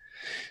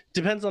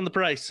 Depends on the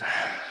price,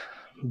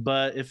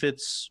 but if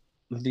it's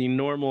the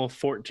normal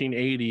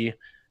 $14.80,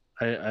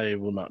 I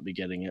will not be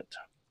getting it.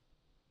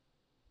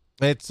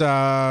 It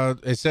said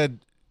it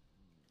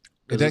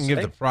doesn't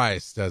give the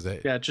price, does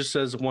it? Yeah, it just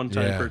says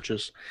one-time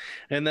purchase.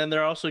 And then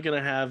they're also going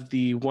to have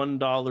the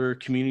 $1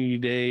 Community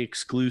Day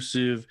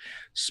exclusive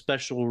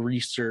special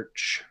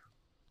research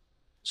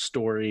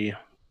story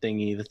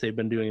thingy that they've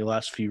been doing the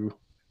last few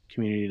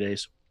community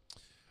days.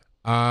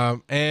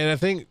 And I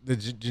think the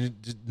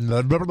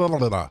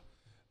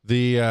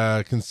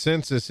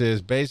consensus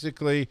is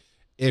basically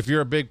if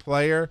you're a big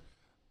player,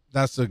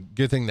 that's a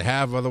good thing to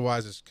have.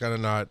 Otherwise, it's kind of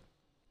not.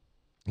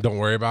 Don't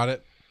worry about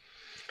it.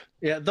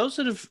 Yeah, those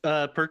that have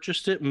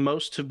purchased it,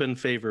 most have been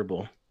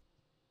favorable.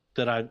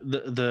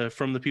 That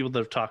from the people that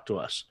have talked to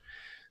us,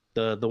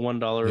 the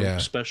 $1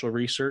 special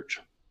research.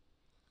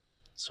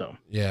 So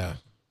yeah.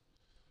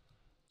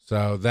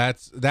 So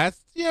that's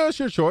it's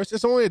your choice.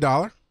 It's only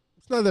 $1.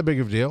 It's not that big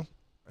of a deal,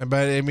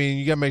 but I mean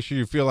you gotta make sure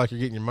you feel like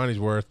you're getting your money's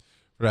worth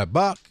for that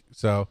buck.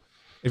 So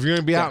if you're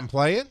gonna be out and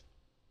playing,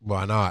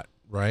 why not?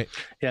 Right.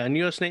 Yeah. And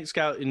US Snake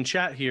Scout in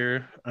chat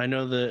here, I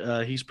know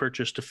that he's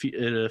purchased a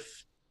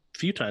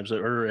few times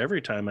or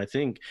every time, I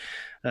think,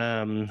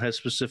 has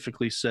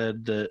specifically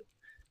said that,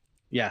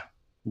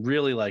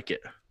 really like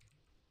it.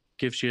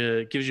 Gives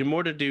you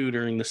more to do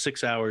during the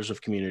 6 hours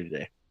of Community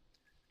Day.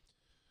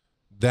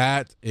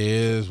 That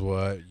is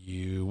what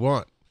you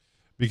want,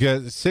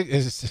 because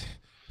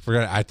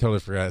I totally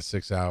forgot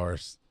 6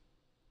 hours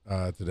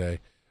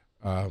today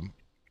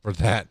for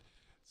that.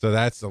 So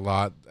that's a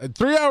lot.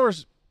 3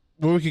 hours.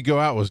 When we could go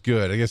out was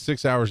good. I guess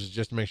 6 hours is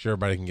just to make sure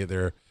everybody can get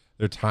their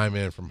time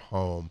in from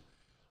home.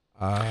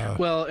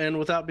 Well, and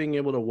without being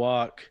able to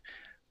walk,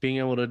 being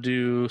able to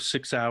do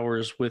 6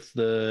 hours with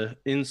the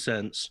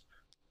incense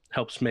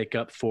helps make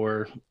up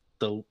for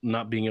the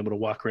not being able to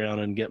walk around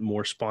and get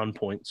more spawn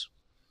points.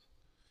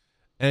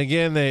 And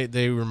again,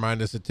 they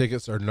remind us that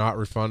tickets are not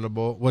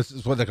refundable.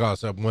 What's what they call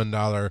it? A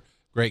 $1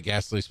 Great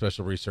Ghastly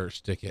Special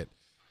Research ticket.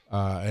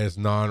 And it's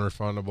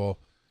non-refundable.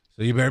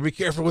 So you better be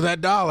careful with that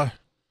dollar.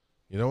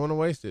 You don't want to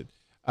waste it.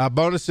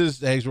 Bonuses,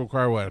 the eggs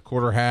require a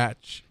quarter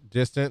hatch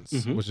distance,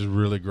 which is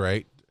really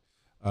great.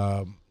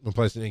 When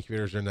placing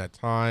incubators during that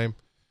time.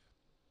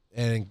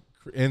 And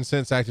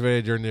incense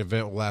activated during the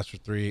event will last for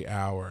 3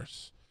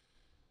 hours.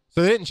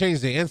 So they didn't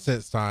change the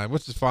incense time,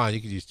 which is fine.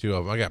 You could use 2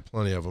 of them. I got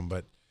plenty of them,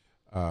 but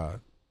all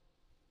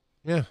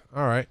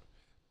right.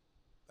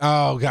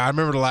 Oh, God, I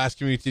remember the last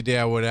community day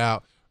I went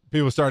out.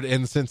 People started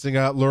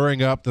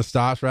luring up the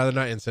stops, rather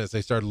not incense.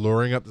 They started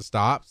luring up the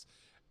stops.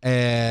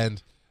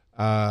 And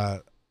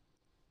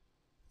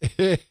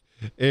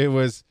it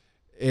was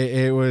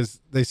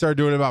they started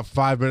doing it about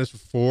 5 minutes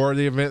before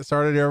the event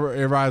started.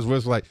 Everybody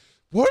was like,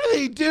 what are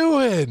they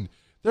doing?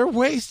 They're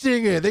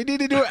wasting it. They need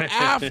to do it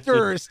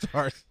after it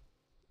starts.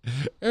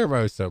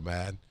 Everybody was so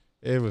mad.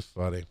 It was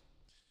funny.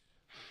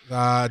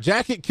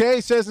 Jacket K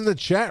says in the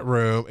chat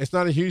room, it's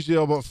not a huge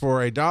deal, but for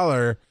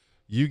 $1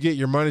 you get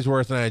your money's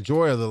worth, and I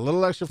enjoy the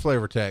little extra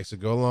flavor text to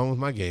go along with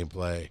my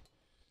gameplay.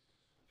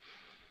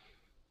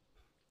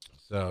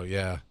 So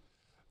yeah.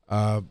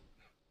 So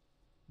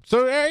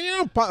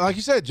like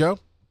you said, Joe,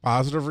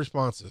 positive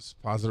responses.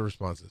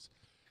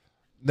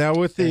 Now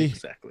with the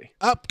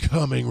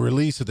upcoming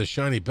release of the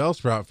shiny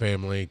Bellsprout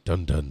family,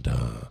 dun dun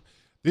dun.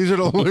 These are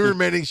the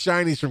remaining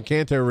shinies from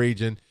Kanto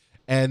region,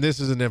 and this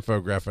is an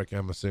infographic,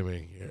 I'm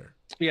assuming here.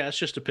 Yeah, it's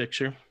just a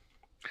picture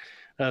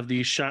of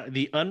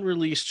the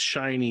unreleased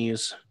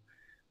shinies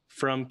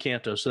from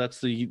Kanto. So that's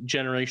the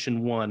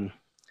Generation 1.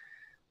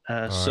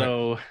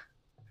 So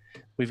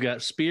we've got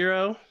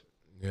Spearow.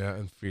 Yeah,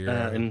 and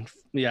Fearow.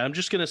 I'm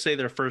just going to say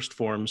their first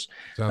forms.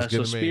 Sounds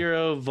good to me.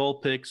 Spearow,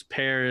 Vulpix,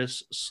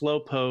 Paris,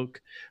 Slowpoke,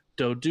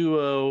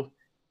 Doduo,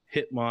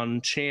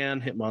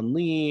 Hitmonchan,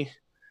 Hitmonlee,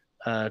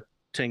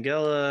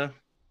 Tangela.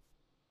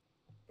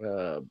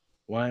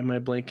 Why am I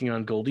blanking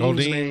on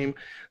Goldine's name?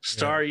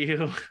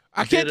 Staryu. Yeah.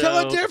 I can't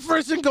tell a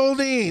difference in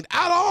Goldeen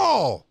at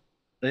all.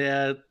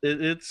 Yeah,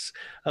 it's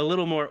a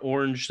little more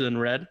orange than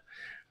red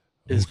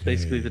is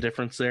basically the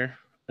difference there.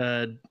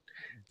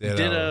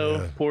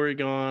 Ditto,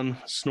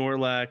 Porygon,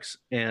 Snorlax,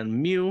 and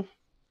Mew.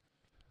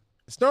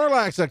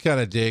 Snorlax I kind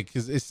of dig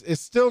because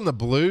it's still in the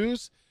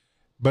blues,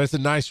 but it's a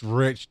nice,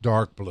 rich,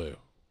 dark blue.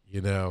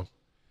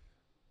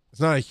 It's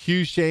not a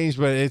huge change,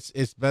 but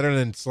it's better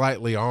than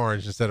slightly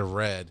orange instead of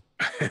red.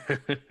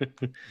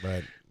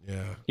 But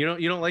yeah, you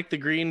don't like the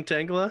green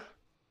Tangela?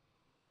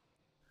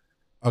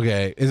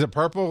 Okay, is it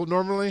purple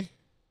normally?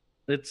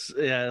 It's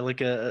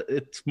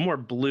it's more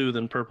blue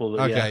than purple.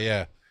 But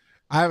yeah.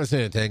 I haven't seen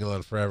a Tangela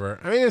in forever.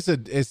 I mean,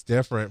 it's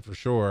different for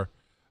sure.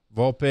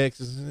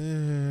 Vulpix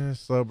is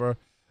slow, bro.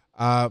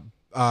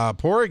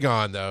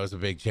 Porygon though is a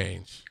big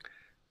change.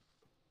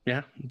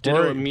 Yeah,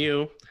 Ditto and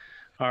Mew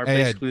are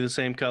basically the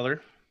same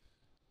color.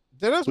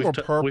 Ditto's more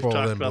purple We've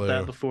talked than about blue.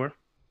 that before.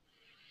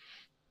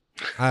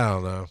 I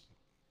don't know.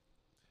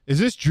 Is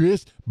this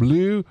just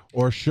blue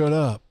or shut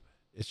up?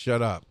 It's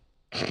shut up.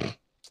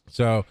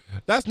 So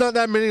that's not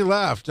that many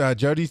left.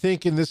 Joe, do you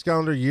think in this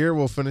calendar year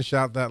we'll finish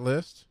out that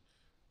list?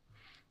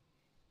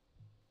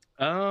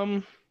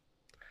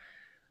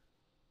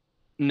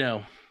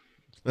 No.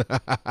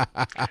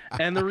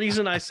 And the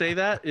reason I say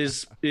that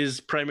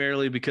is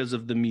primarily because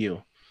of the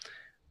Mew.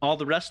 All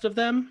the rest of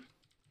them,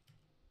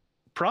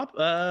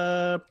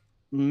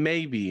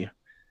 maybe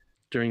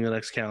during the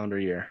next calendar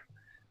year,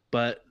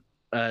 but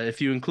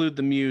if you include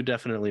the Mew,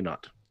 definitely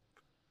not.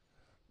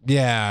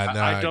 Yeah,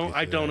 no,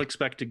 I don't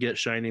expect to get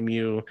shiny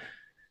Mew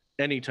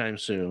anytime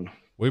soon.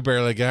 We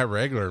barely got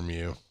regular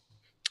Mew.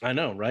 I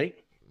know, right?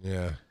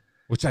 Yeah,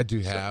 which I do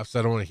have, so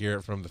I don't want to hear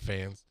it from the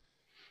fans.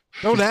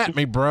 Don't at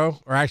me, bro.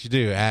 Or actually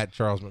do, at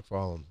Charles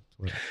McFarlane.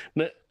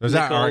 There's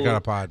that Arcana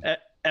Pod.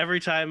 Every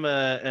time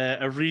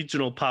a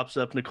regional pops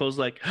up, Nicole's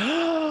like,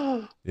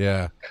 oh!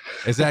 Yeah.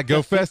 Is that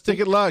Go Fest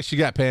ticket luck? She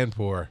got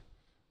Panpour,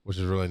 which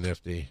is really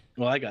nifty.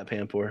 Well, I got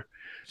Panpour.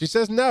 She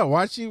says no.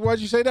 Why'd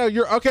you say no?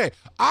 You're okay.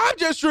 I'm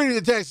just reading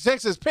the text.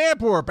 Text says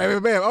Panpour,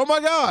 bam, bam. Oh my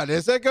God.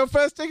 Is that Go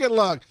Fest ticket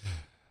luck?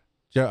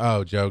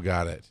 Joe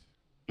got it.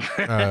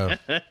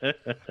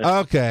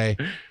 Okay.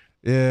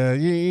 Yeah,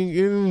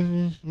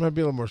 you might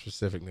be a little more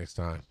specific next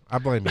time. I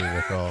blame you,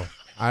 Nicole.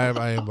 I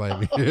am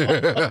blaming you.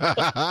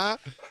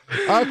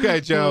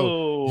 Okay,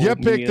 Joe. You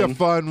picked a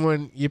fun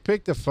one. You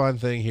picked a fun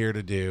thing here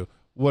to do.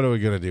 What are we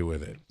going to do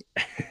with it?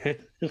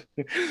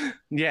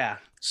 Yeah.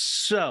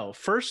 So,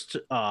 first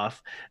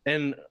off,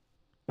 and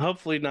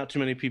hopefully not too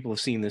many people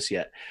have seen this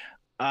yet,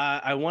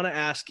 I want to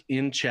ask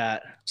in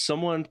chat,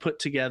 someone put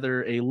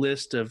together a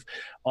list of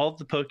all of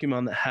the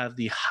Pokemon that have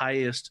the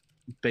highest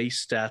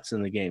base stats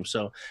in the game.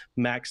 So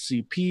max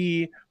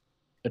CP,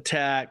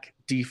 attack,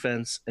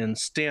 defense, and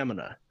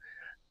stamina.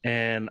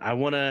 And I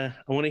want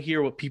to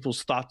hear what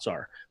people's thoughts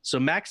are. So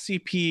max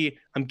CP,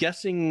 I'm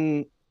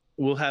guessing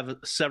we'll have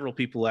several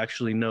people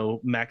actually know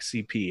max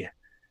CP.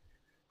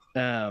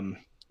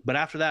 But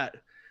after that,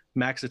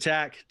 max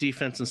attack,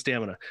 defense, and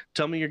stamina.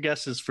 Tell me your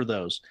guesses for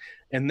those.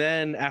 And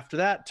then after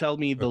that, tell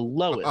me the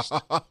lowest.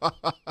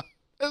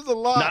 There's a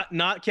lot.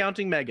 Not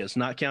counting megas.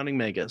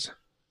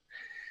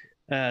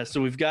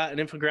 So we've got an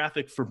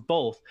infographic for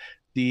both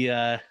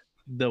the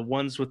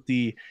ones with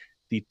the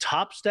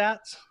top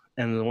stats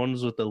and the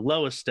ones with the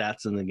lowest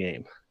stats in the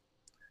game.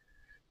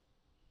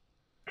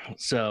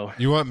 So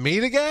you want me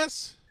to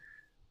guess?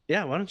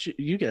 Yeah, why don't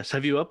you guess?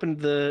 Have you opened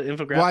the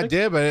infographic? Well, I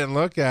did, but I didn't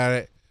look at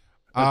it.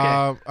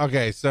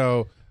 Okay,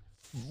 so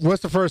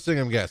what's the first thing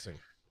I'm guessing?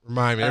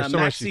 Remind me. There's so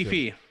max much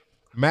CP.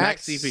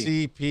 Max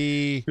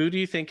CP. Who do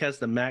you think has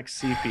the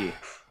max CP?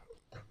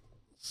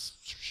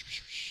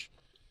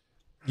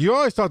 You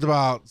always talked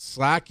about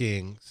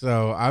slacking,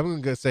 so I'm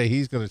going to say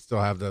he's going to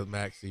still have the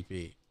max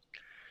CP.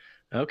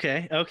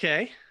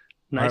 Okay.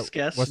 Nice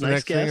guess. What's the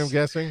next thing I'm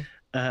guessing?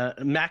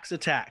 Max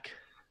attack.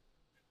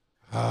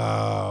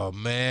 Oh,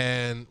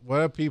 man.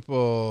 What are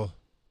people...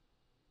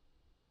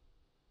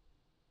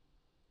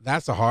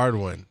 That's a hard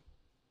one.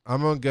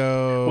 I'm going to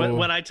go...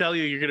 When I tell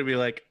you, you're going to be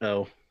like,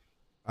 oh.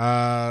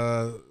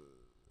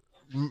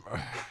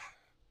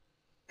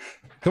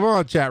 Come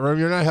on, chat room.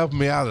 You're not helping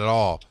me out at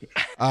all.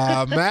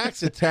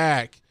 Max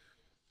attack.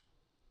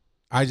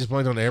 I just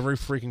blanked on every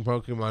freaking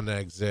Pokemon that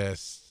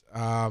exists.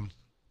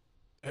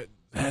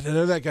 I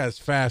know that guy's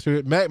fast.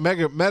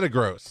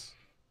 Metagross.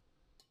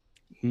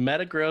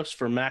 Metagross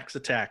for max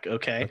attack.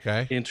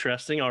 Okay.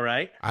 Interesting. All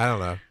right. I don't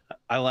know.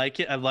 I like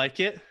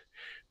it.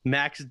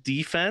 Max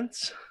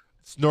defense.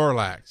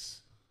 Snorlax.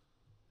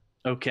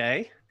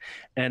 Okay.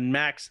 And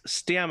max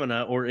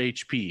stamina or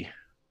HP.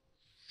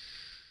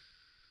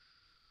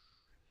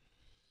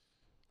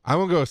 I'm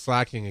gonna go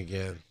Slacking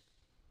again.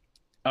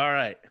 All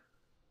right.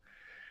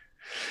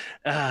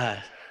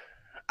 I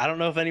don't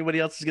know if anybody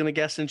else is going to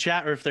guess in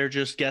chat or if they're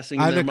just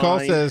guessing in their Nicole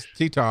mind. says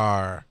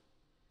Titar.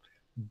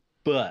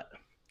 But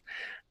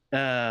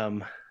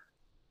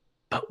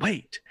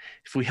wait,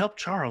 if we help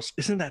Charles,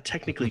 isn't that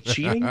technically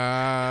cheating?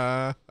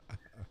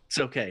 It's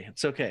okay.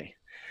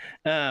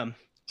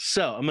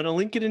 So I'm going to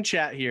link it in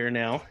chat here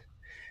now.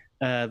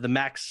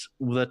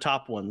 The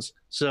top ones.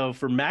 So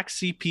for max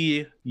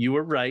CP, you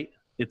were right.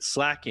 It's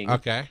Slacking.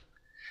 Okay.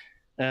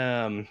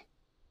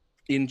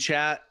 In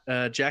chat,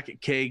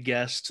 Jacket K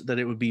guessed that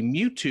it would be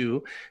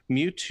Mewtwo.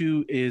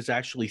 Mewtwo is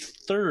actually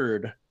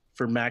third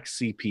for max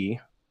CP.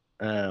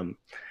 And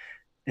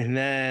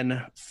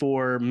then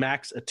for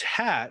max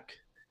attack,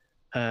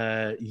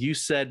 you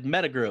said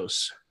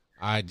Metagross.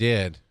 I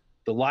did.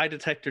 The lie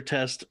detector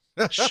test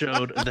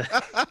showed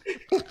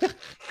that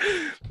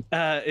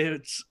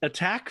its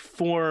attack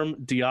form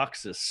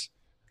Deoxys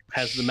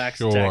has the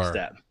max attack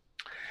stat.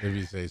 If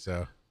you say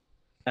so.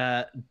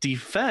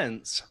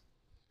 Defense.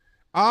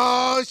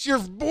 Oh, it's your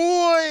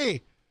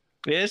boy.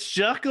 It's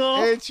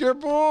Shuckle. It's your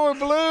boy,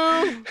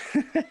 Blue.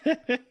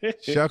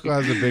 Shuckle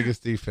has the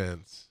biggest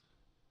defense.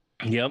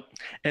 Yep.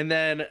 And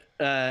then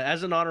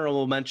as an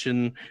honorable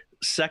mention,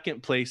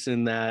 second place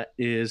in that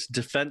is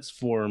defense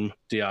form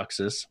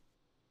Deoxys.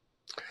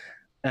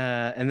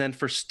 And then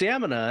for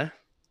stamina,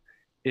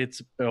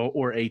 it's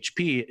or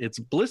HP, it's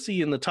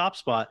Blissey in the top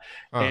spot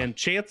and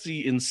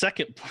Chansey in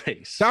second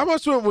place. So I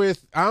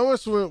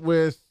almost went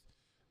with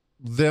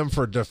them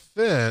for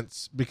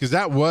defense because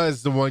that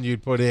was the one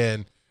you'd put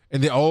in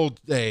the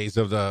old days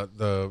of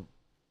the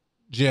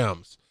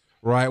gyms,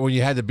 right? When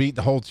you had to beat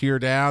the whole tier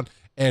down.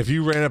 And if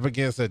you ran up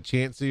against a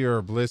Chansey or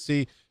a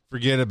Blissey,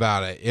 forget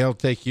about it. It'll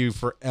take you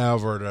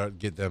forever to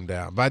get them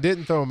down. But I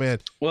didn't throw them in.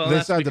 Well, they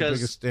that's had the because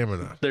biggest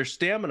stamina. Their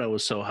stamina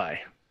was so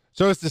high.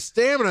 So it's the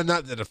stamina,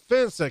 not the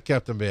defense, that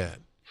kept them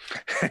in.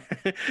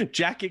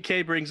 Jacket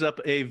K brings up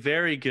a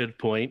very good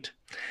point.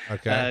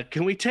 Okay.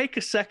 Can we take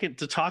a second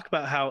to talk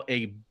about how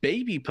a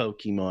baby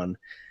Pokemon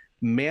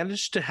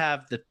managed to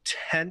have the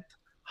 10th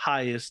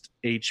highest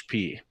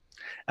HP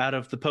out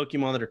of the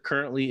Pokemon that are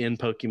currently in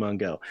Pokemon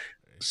Go?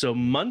 So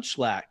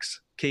Munchlax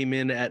came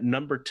in at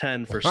number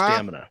 10 for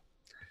stamina.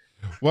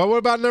 Well, what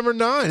about number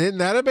 9? Isn't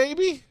that a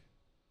baby?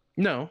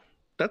 No,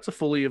 that's a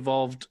fully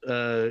evolved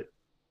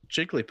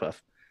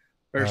Jigglypuff.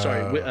 Or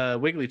sorry,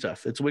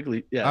 Wigglytuff. It's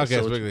Wiggly. Yeah. Okay,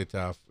 so it's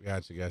Wigglytuff.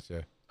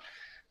 Gotcha.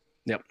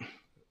 Yep.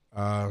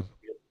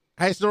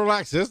 Hey,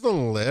 Snorlax is on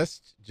the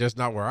list, just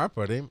not where I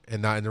put him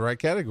and not in the right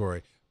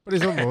category. But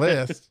he's on the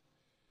list.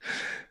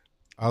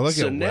 I'll look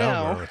at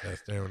Welmer with that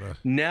stamina.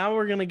 Now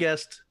we're going to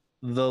guess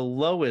the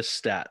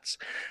lowest stats.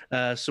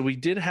 So we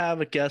did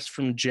have a guess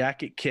from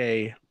Jacket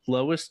K.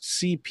 Lowest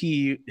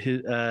CP,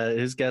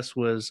 his guess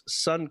was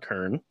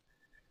Sunkern.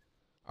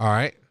 All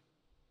right.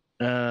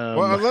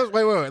 Well,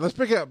 wait. Let's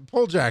pick up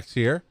Polejack's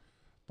here.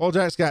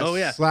 Polejack's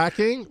got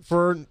Slacking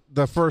for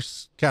the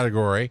first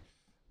category,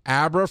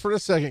 Abra for the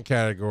second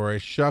category,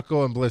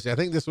 Shuckle and Blissey. I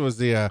think this was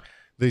the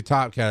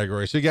top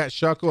category. So you got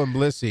Shuckle and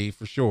Blissey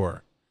for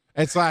sure,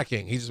 and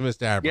Slacking. He just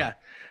missed Abra.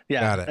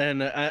 Yeah. Got it.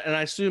 And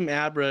I assume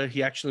Abra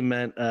he actually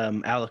meant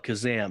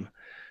Alakazam,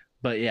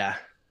 but yeah,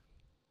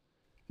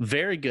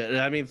 very good.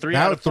 I mean, 3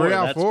 out of 4.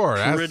 That's 4.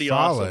 That's pretty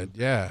solid.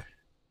 awesome. Yeah.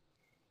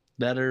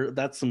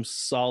 That's some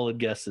solid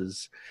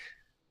guesses.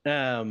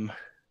 And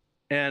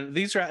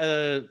these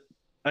are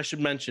I should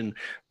mention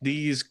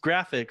these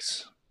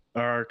graphics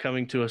are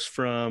coming to us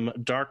from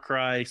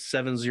Darkrai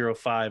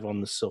 705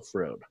 on the Sylph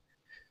Road.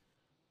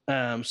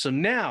 So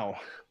now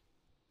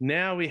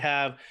we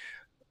have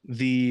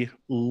the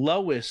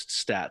lowest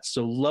stats.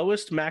 So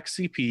lowest max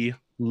CP,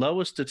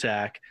 lowest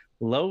attack,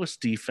 lowest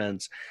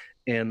defense,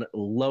 and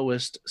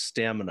lowest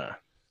stamina.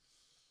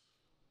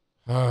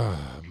 Oh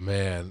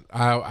man,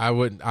 I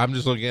wouldn't. I'm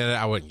just looking at it.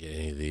 I wouldn't get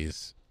any of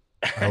these.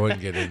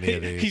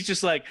 He's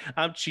just like,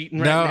 I'm cheating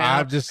right now.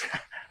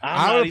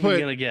 I'm not even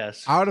gonna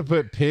guess. I would have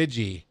put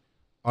Pidgey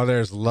on there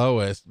as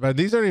lowest, but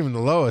these aren't even the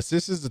lowest.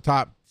 This is the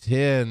top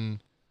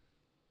 10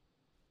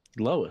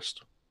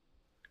 lowest,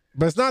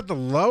 but it's not the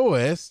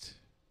lowest.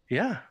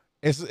 Yeah,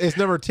 it's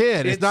number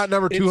 10. It's not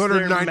number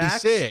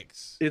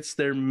 296. It's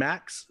their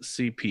max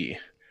CP.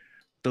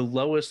 The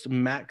lowest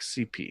max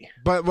CP.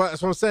 But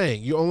that's what I'm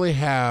saying. You only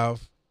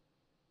have.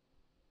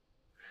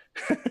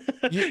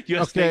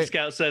 US Snake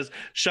Scout says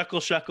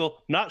Shuckle,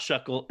 not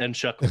Shuckle, and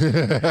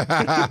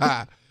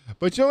Shuckle.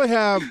 But you only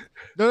have.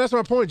 No, that's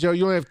my point, Joe.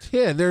 You only have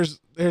 10. There's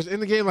in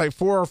the game like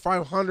 400 or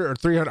 500 or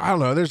 300. I don't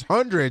know. There's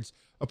hundreds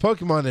of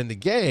Pokemon in the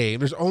game.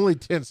 There's only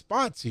 10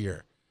 spots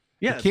here.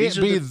 Yeah, it can't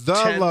be the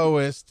 10,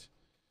 lowest.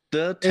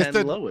 The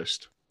 10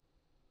 lowest.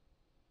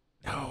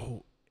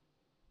 No.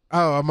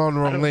 Oh, I'm on the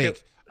wrong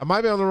link. I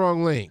might be on the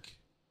wrong link.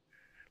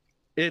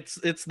 It's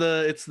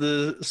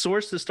the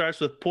source that starts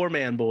with Poor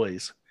Man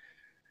Boys.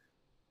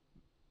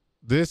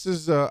 This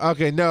is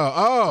okay. No.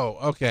 Oh,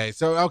 okay.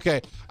 So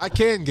okay, I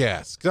can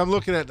guess because I'm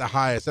looking at the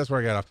highest. That's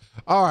where I got off.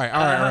 All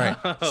right.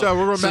 So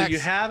we're So max. you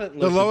haven't The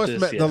looked lowest. at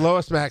this yet. The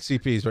lowest max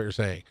CP is what you're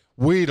saying.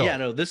 Weedle. Yeah,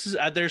 no. This is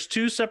there's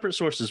two separate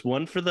sources.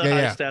 One for the Yeah,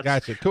 high yeah. stats.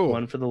 Gotcha. Cool.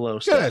 One for the low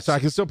Good. stats. So I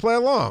can still play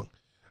along.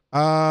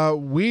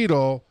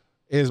 Weedle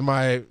is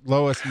my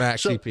lowest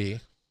max CP.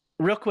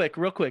 Real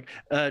quick.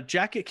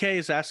 Jacket K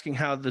is asking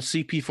how the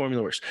CP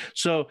formula works.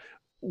 So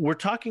we're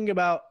talking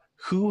about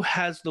who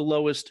has the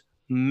lowest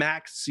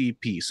max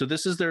CP. So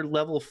this is their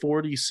level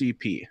 40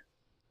 CP.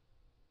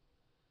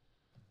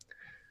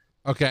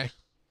 Okay.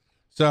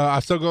 So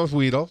I'm still going with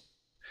Weedle.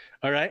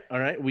 All right.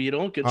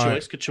 Weedle, good All choice.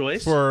 right. Good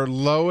choice. For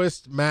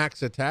lowest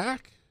max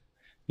attack,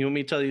 You want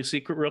me to tell you a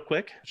secret real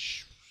quick?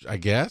 I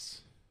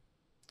guess.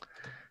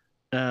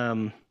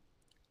 Kakuna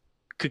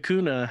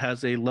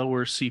has a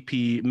lower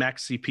CP,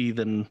 max CP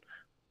than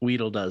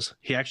Weedle does.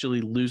 He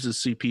actually loses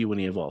CP when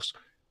he evolves.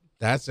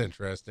 That's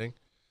interesting.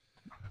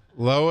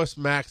 Lowest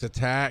max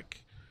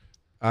attack.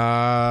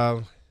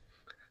 Ditto.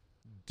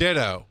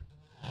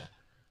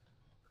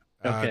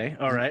 Okay.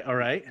 All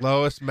right.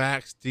 Lowest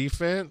max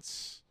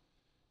defense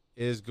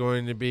is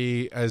going to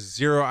be a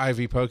 0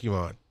 IV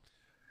Pokemon.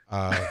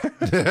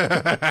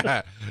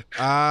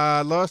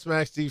 Lowest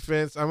max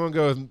defense. I'm gonna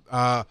go with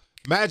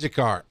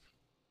Magikarp.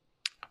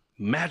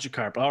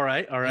 Magikarp. All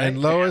right. And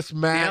lowest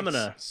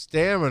max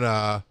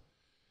stamina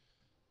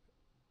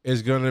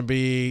is going to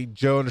be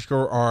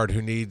Joe_Ard,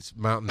 who needs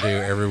Mountain Dew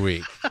every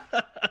week.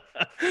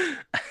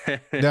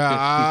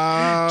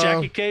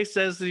 Jackie K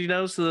says that he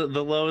knows the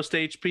lowest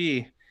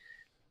HP,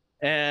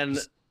 and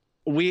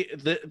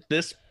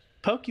this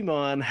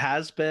Pokemon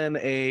has been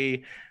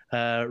a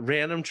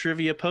random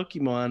trivia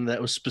Pokemon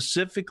that was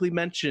specifically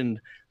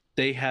mentioned.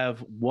 They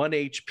have 1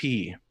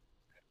 HP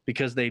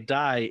because they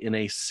die in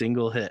a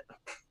single hit.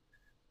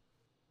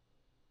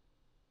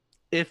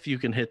 If you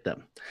can hit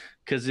them,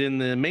 because in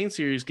the main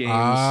series games,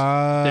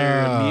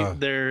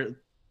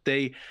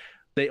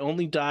 they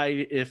only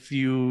die if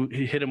you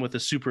hit them with a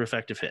super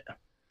effective hit.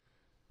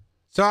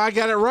 So I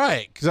got it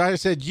right because I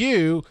said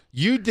you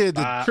did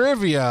the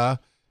trivia,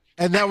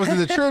 and that was in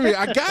the trivia.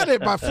 I got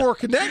it by 4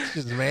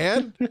 connections,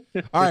 man.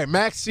 All right,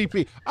 max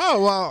CP.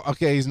 Oh well,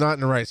 okay, he's not in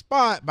the right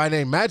spot. By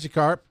name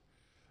Magikarp.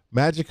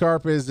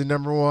 Magikarp is the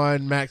number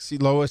 1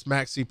 lowest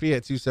max CP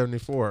at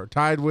 274,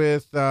 tied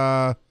with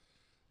Brown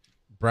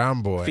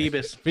Boy.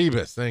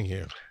 Phoebus, thank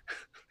you.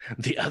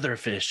 The other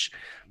fish.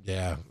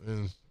 Yeah.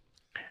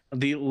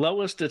 The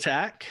lowest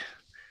attack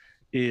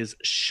is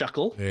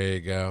Shuckle. There you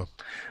go.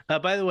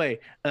 By the way,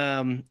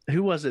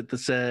 who was it that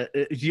said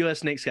US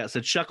Snake Scout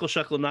said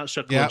Shuckle, not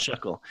Shuckle, yep. and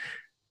Shuckle.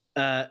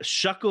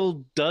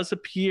 Shuckle does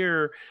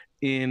appear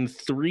in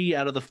 3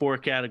 out of the 4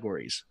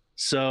 categories.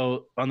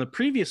 So on the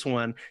previous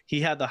one, he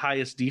had the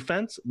highest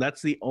defense.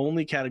 That's the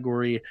only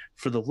category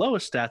for the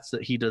lowest stats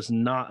that he does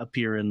not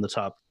appear in the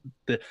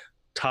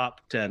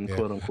top 10,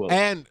 quote unquote.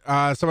 And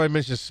somebody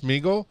mentioned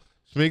Smeagol.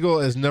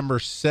 Smeagol is number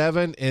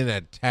 7 in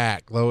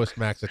attack, lowest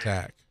max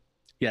attack.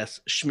 Yes,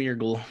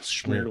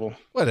 Schmeargle.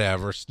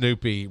 Whatever,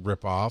 Snoopy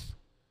ripoff.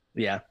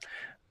 Yeah.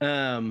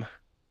 But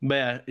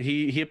yeah,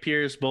 he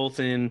appears both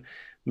in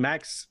the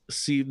max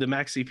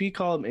CP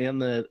column and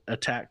the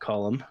attack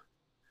column.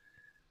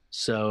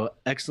 So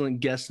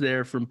excellent guess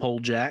there from Pole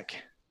Jack.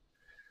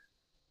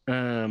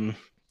 And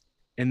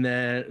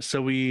then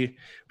so we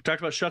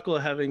talked about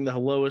Shuckle having the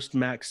lowest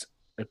max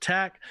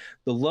attack.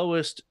 The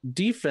lowest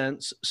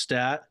defense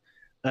stat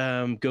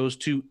goes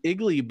to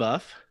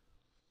Igglybuff.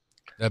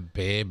 The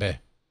baby.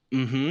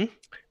 Mm-hmm.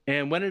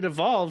 And when it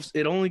evolves,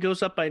 it only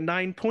goes up by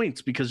 9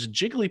 points because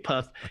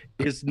Jigglypuff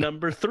is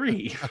number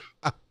 3.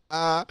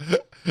 Yeah,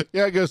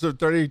 it goes from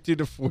 32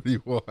 to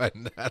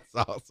 41. That's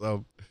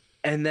awesome.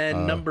 And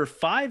then number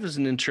 5 is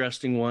an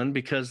interesting one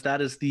because that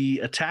is the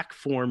attack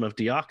form of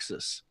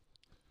Deoxys,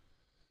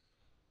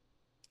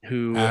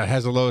 who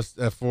has the lowest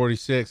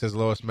 46, has the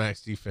lowest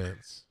max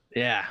defense.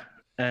 Yeah,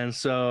 and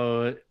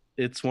so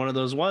it's one of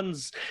those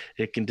ones.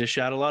 It can dish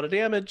out a lot of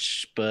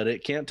damage, but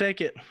it can't take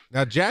it.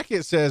 Now,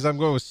 Jacket says I'm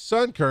going with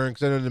Sunkern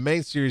because I know the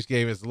main series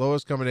game is the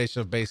lowest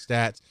combination of base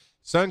stats.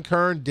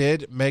 Sunkern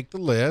did make the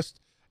list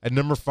at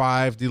number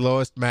 5, the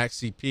lowest max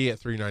CP at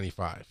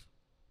 395.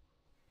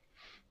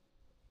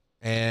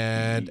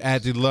 And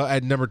at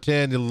number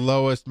 10, the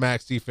lowest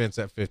max defense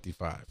at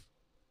 55.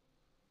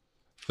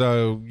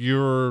 So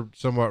you're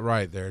somewhat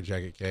right there,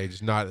 Jacket K,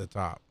 just not at the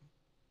top.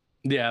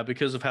 Yeah,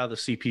 because of how the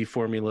CP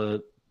formula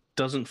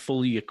doesn't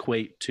fully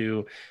equate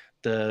to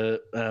the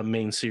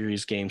main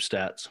series game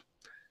stats.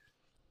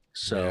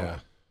 So, yeah.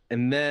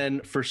 And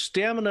then for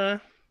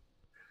stamina,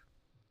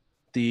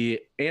 the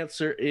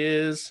answer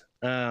is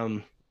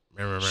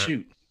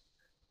shoot.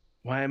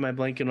 Why am I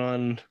blanking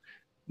on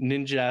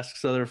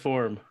Ninjask's other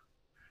form?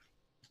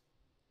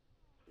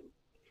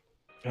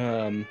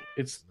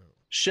 It's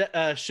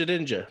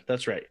Shedinja.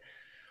 That's right.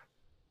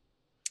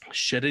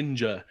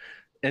 Shedinja.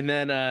 And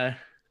then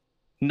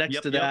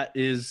Next to that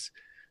is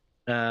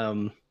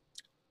is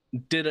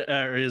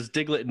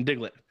Diglett and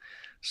Diglett.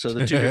 So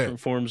the two different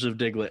forms of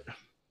Diglett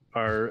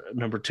are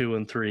number 2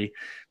 and 3,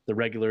 the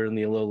regular and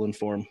the Alolan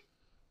form.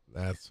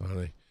 That's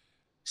funny.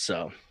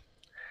 So,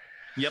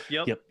 yep.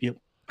 I got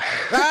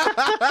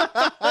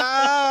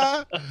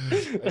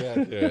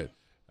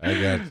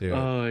to it.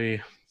 Oh, yeah.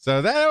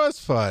 So that was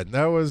fun.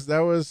 That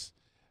was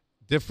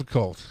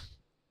difficult.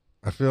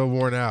 I feel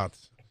worn out.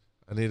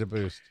 I need a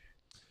boost.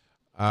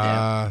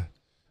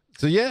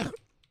 So yeah,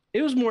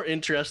 it was more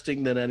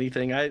interesting than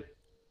anything. I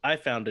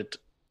found it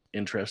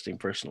interesting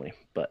personally,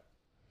 but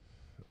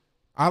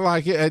I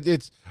like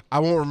it. I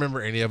won't remember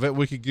any of it.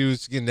 We could do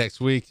this again next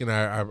week, and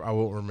I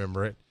won't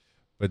remember it.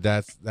 But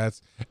that's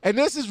and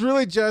this is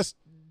really just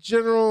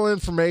general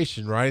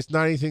information, right? It's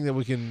not anything that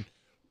we can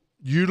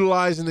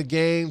utilize in the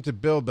game to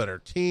build better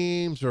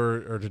teams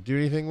or to do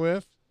anything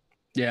with.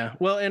 Yeah.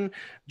 Well, and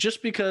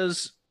just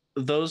because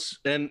those,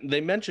 and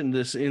they mentioned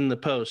this in the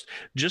post,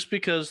 just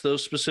because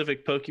those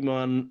specific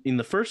Pokemon in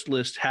the first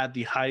list had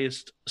the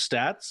highest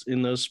stats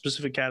in those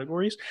specific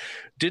categories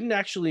didn't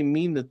actually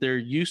mean that they're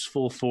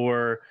useful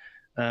for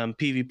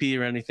PvP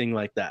or anything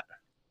like that.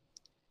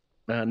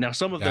 Now,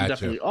 some of them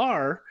definitely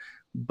are,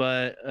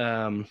 but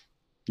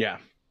yeah.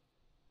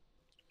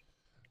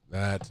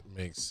 That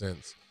makes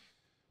sense.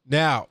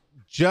 Now,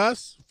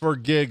 just for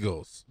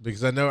giggles,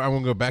 because I know I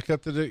want to go back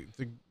up to the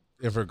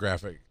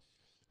infographic.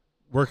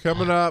 We're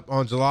coming up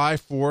on July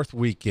 4th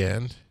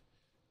weekend.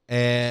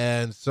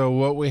 And so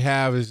what we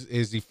have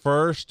is the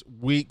first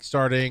week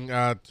starting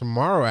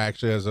tomorrow,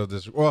 actually, as of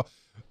this. Well,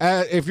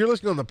 if you're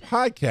listening on the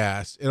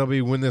podcast, it'll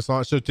be when this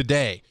launch. So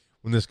today,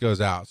 when this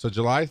goes out. So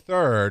July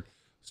 3rd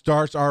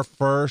starts our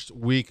first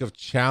week of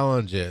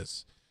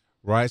challenges,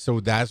 right? So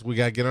we got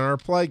to get on our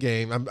play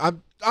game.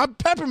 I'm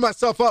pepping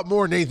myself up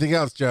more than anything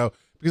else, Joe,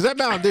 because that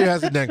Mountain Dew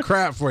hasn't done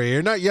crap for you.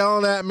 You're not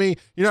yelling at me.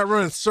 You're not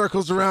running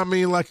circles around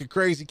me like a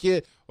crazy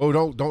kid.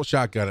 Oh, don't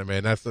shotgun it,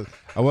 man. I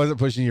wasn't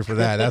pushing you for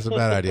that. That's a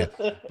bad idea.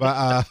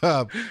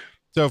 But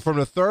so from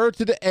the 3rd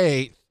to the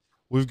 8th,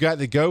 we've got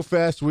the Go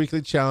Fest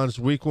weekly challenge,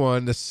 week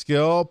 1, the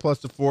skill plus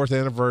the 4th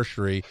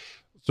anniversary.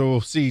 So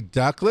we'll see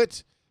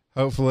Ducklet.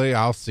 Hopefully,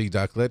 I'll see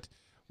Ducklet.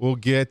 We'll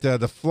get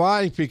the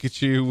flying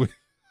Pikachu.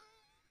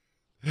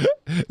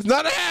 It's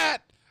not a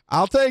hat.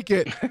 I'll take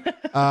it.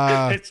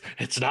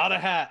 It's not a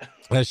hat.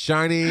 A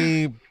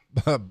shiny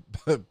Pidove.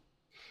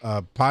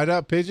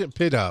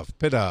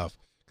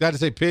 Got to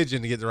say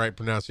pigeon to get the right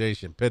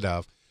pronunciation.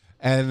 Pidove.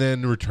 And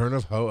then Return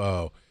of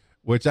Ho-Oh,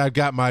 which I've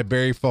got my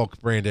Berry Folk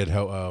branded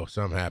Ho-Oh,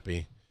 so I'm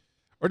happy.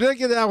 Or did I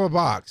get it out of a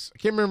box? I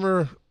can't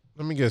remember.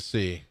 Let me go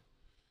see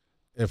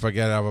if I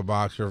got it out of a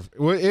box. Or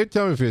it'd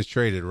tell me if it was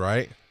traded,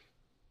 right?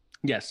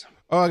 Yes.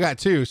 Oh, I got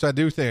 2, so I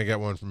do think I got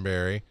one from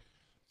Barry.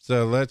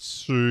 So let's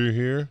see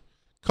here.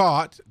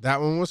 Caught.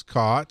 That one was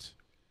caught.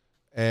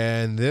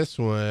 And this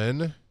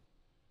one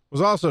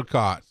was also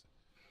caught.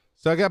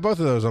 So I got both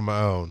of those on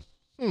my own.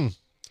 Look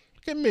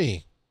at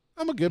me.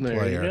 I'm a good player.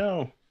 There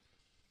you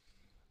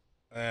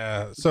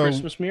go. So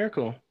Christmas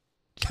miracle.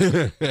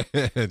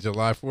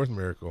 July 4th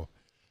miracle.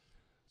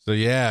 So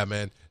yeah,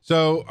 man.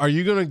 So are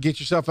you going to get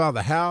yourself out of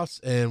the house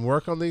and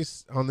work on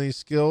these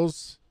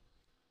skills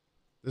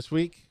this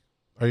week?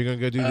 Are you going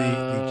to go do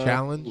the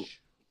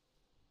challenge?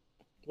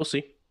 We'll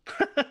see.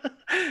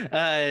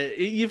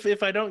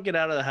 If I don't get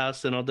out of the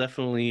house, then I'll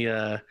definitely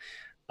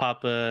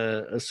pop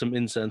some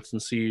incense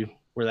and see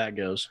where that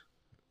goes.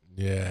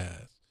 Yeah.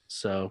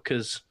 So,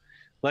 because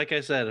like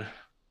I said,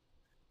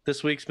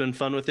 this week's been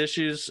fun with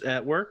issues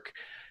at work,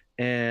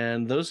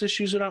 and those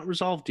issues are not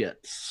resolved yet.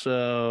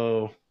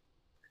 So,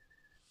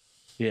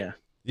 yeah.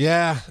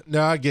 Yeah.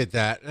 No, I get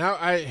that. Now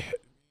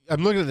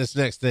I'm looking at this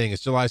next thing.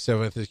 It's July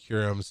 7th is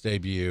Curum's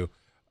debut.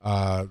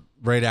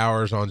 Raid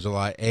hours on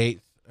July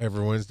 8th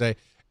every Wednesday.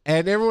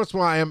 And every once in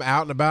a while I am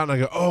out and about and I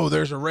go, oh,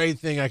 there's a raid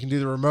thing. I can do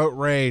the remote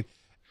raid.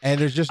 And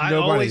there's just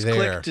nobody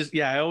there.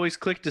 I always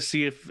click to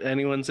see if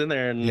anyone's in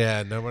there. And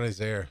yeah, nobody's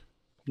there.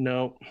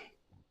 No.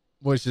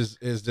 Which is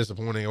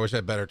disappointing. I wish I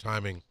had better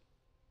timing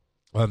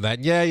on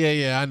that.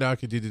 Yeah. I know I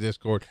could do the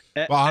Discord.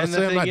 Well,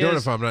 honestly, I'm not doing it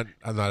if I'm not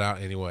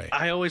out anyway.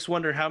 I always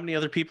wonder how many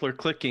other people are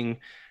clicking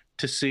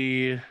to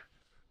see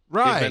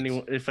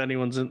if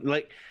anyone's in.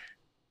 Like,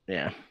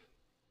 yeah.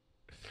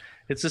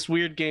 It's this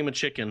weird game of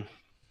chicken.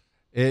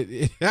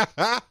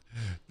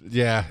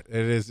 Yeah, it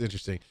is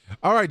interesting.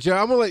 All right, Joe,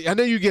 I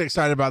know you get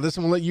excited about this.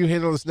 I'm gonna let you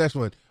handle this next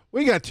one.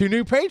 We got 2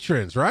 new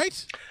patrons,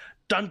 right?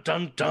 Dun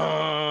dun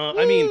dun.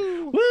 Woo! I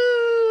mean,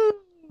 woo!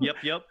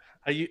 Yep.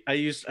 I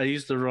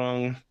used the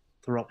wrong.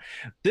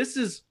 This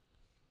is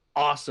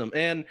awesome,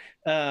 and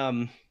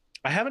I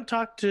haven't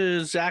talked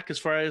to Zach as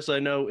far as I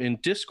know in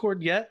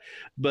Discord yet,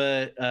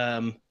 but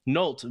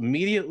Nolt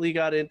immediately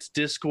got into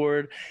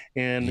Discord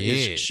and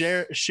is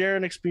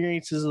sharing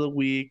experiences of the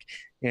week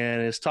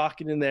and is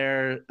talking in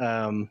there.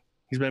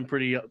 He's been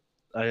pretty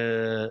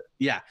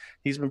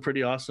he's been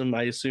pretty awesome,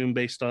 I assume,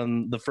 based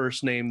on the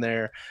first name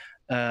there.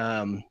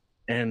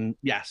 And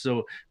yeah,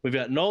 so we've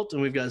got Nolt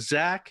and we've got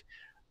Zach.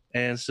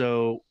 And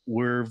so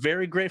we're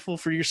very grateful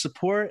for your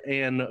support,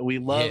 and we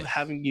love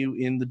having you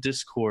in the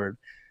Discord.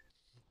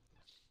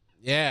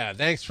 Yeah,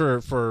 thanks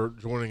for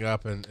joining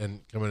up and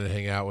coming to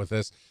hang out with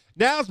us.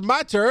 Now it's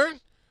my turn.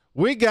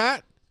 We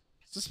got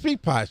some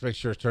speak pipes. Make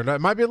sure it's turned up.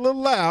 It might be a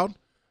little loud,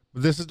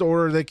 but this is the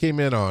order they came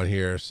in on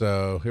here.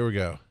 So here we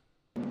go.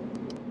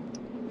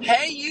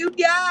 Hey, you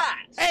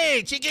guys!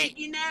 Hey, Cheeky!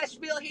 Cheeky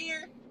Nashville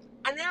here,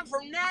 and I'm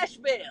from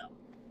Nashville.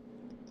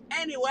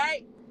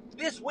 Anyway,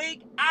 this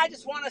week I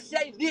just want to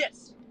say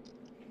this.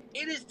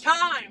 It is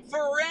time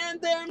for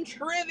Random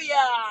Trivia!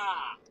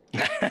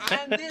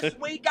 And this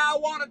week I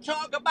want to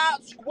talk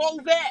about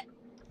Squovette.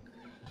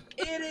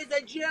 It is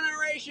a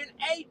Generation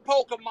 8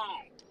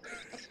 Pokemon.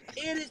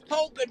 It is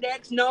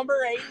Pokedex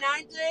number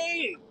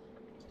 819.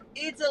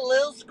 It's a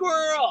little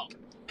squirrel.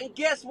 And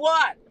guess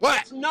what?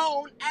 What? It's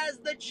known as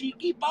the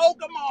cheeky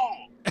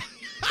Pokemon.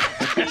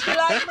 Cheeky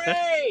like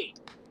me.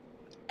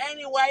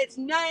 Anyway, its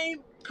name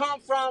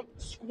comes from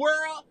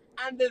squirrel,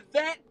 and the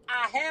vet,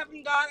 I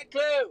haven't got a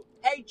clue.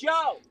 Hey,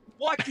 Joe,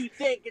 what do you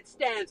think it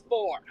stands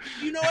for?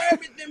 You know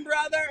everything,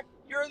 brother.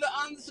 You're the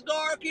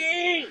underscore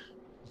king.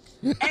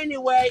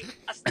 Anyway,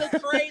 I still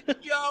crave the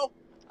Joe.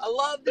 I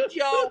love the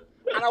Joe,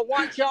 and I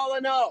want y'all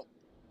to know.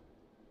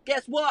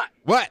 Guess what?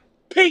 What?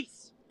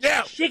 Peace.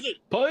 Yeah.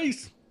 Chicky.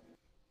 Peace.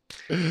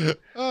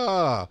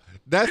 Oh,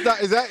 that's not.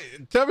 Is that?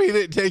 Tell me he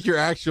didn't take your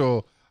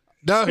actual.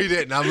 No, he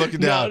didn't. I'm looking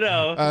down.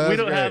 No, Oh, we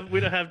that's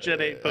don't have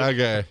Gen 8 Pokemon.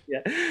 Okay,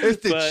 Yeah.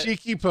 it's the But,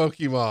 cheeky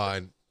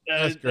Pokemon.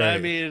 That's great. I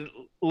mean,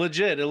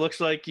 legit, it looks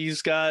like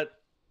he's got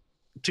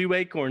 2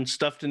 acorns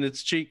stuffed in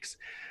its cheeks.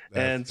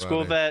 And That's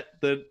funny. Squovette,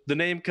 the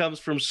name comes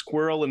from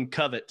squirrel and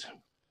covet.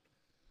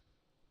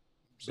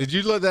 Did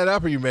you look that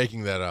up, or are you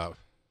making that up?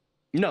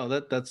 No,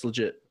 that's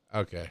legit.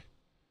 Okay,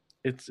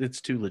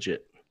 It's too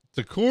legit. it's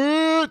a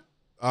quit.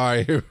 All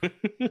right, here.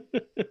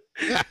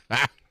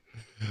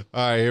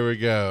 All right, here we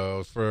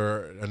go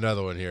for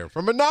another one here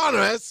from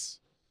Anonymous.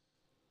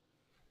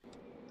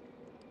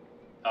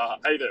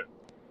 Hey there,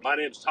 my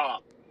name's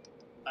Tom,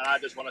 and I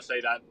just want to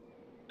say that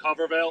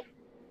Coverville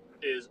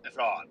is a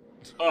fraud.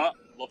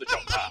 Love the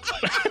joke.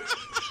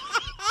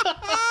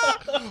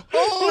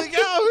 Holy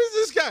cow, who's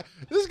this guy?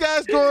 This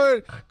guy's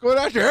going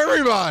after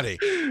everybody.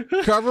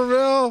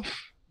 Coverville,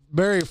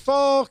 Barry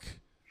Falk.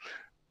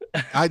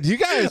 You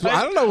guys,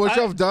 I don't know what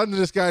y'all have done to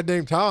this guy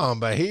named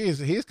Tom, but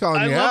he's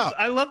calling you out.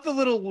 I love the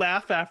little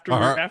laugh after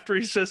Uh-huh. after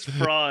he says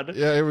fraud.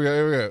 Yeah, here we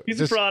go. He's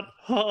a fraud.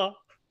 Huh.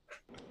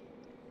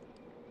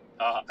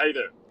 Hey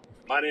there,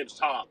 my name's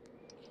Tom,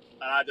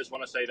 and I just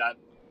want to say that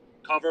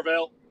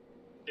Coverville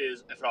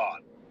is a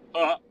fraud.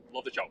 Love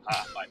the joke.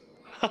 Bye.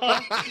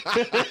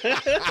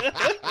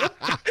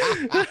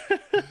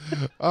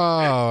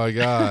 Oh my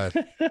God.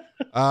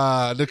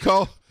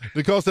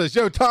 Nicole says,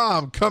 "Yo,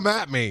 Tom, come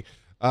at me."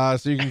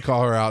 So you can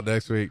call her out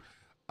next week.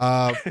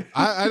 I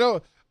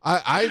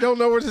don't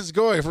know where this is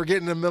going. If we're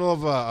getting in the middle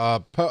of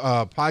a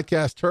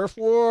podcast turf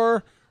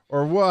war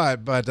or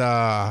what, but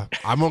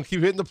I'm gonna keep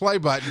hitting the play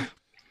button.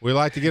 We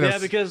like to get Yeah,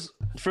 because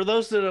for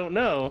those that don't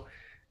know,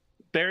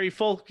 Barry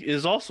Folk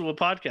is also a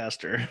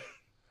podcaster.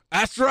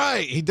 That's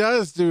right. He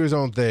does do his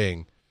own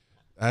thing.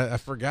 I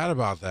forgot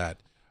about that.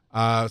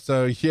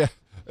 So yeah,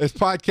 it's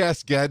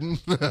Podcast Geddon.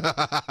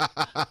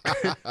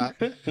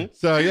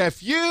 So yeah,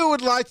 if you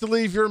would like to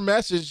leave your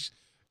message,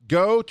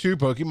 go to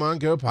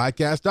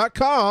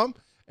PokemonGoPodcast.com,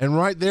 and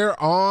right there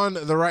on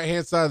the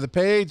right-hand side of the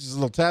page is a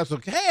little tab. So,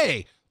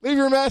 hey, leave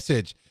your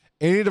message.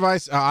 Any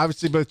device,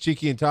 obviously both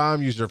Cheeky and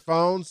Tom use their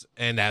phones,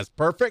 and that's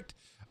perfect.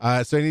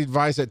 So any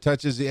device that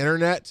touches the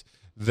internet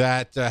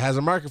that has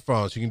a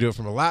microphone. So you can do it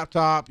from a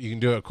laptop. You can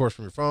do it, of course,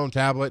 from your phone,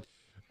 tablet,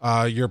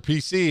 your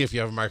PC if you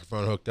have a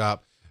microphone hooked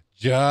up.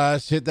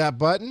 Just hit that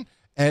button,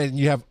 and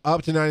you have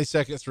up to 90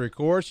 seconds to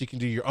record. So you can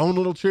do your own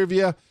little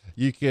trivia.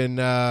 You can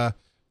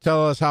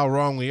tell us how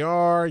wrong we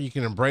are. You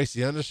can embrace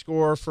the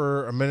underscore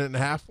for a minute and a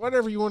half.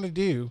 Whatever you want to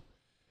do,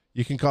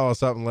 you can call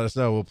us up and let us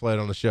know. We'll play it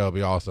on the show. It'll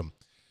be awesome.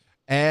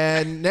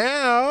 And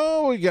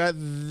now we got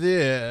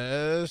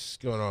this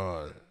going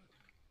on.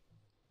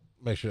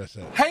 Make sure that's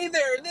it. Hey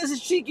there, this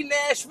is Cheeky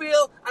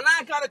Nashville, and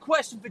I got a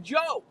question for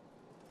Joe.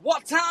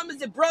 What time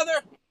is it, brother?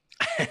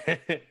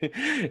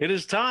 It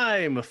is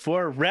time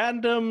for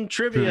random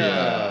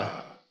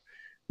trivia.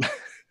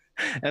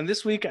 And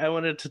this week I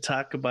wanted to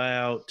talk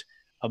about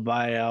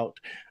Kyurem,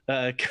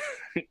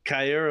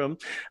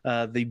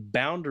 the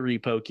boundary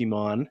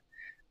Pokemon.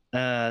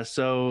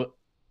 So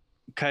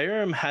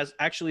Kyurem has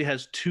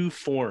 2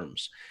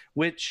 forms,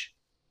 which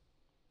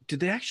did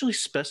they actually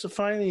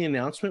specify in the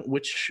announcement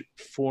which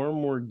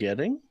form we're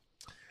getting?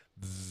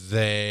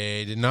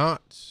 They did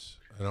not.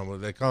 I don't know.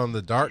 They call him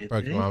the dark Did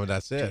Pokemon, they? but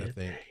that's it, I Did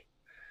think.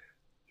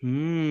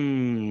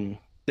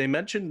 They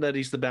mentioned that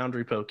he's the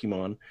boundary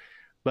Pokemon,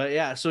 but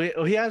yeah, so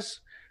he has,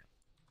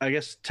 I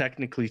guess,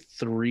 technically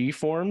 3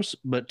 forms,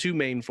 but 2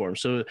 main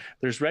forms. So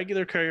there's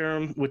regular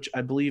Kyurem, which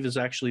I believe is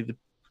actually the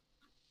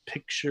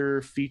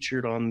picture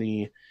featured on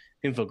the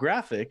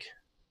infographic.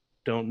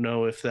 Don't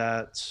know if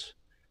that's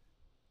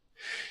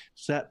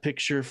Is that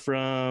picture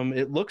from?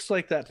 It looks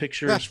like that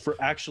picture is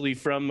actually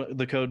from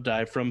the code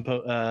dive from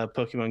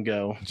Pokemon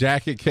Go.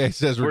 Jacket K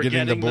says we're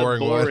getting the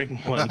boring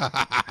one.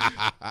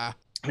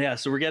 Yeah,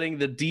 so we're getting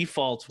the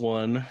default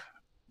one.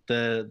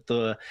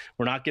 The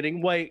we're not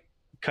getting white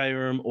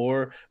Kyurem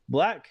or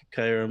black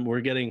Kyurem.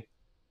 We're getting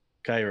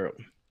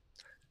Kyurem.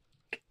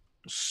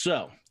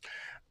 So,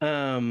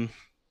 and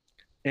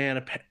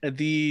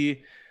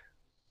the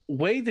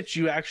way that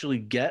you actually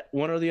get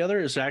one or the other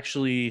is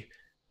actually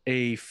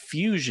a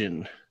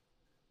fusion.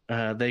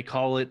 They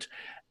call it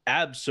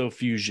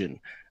Absofusion,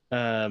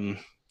 where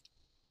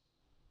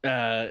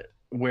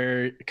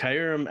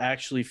Kyurem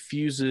actually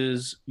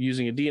fuses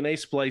using a DNA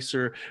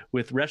splicer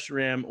with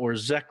Reshiram or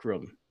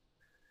Zekrom.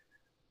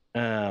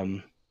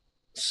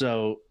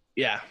 So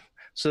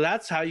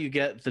that's how you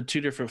get the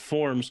two different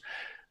forms.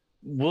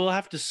 We'll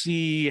have to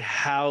see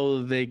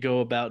how they go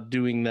about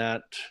doing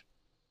that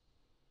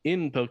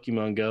in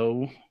Pokemon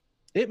Go.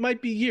 It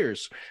might be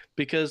years,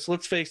 because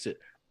let's face it,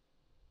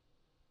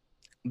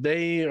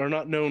 they are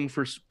not known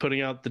for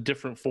putting out the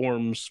different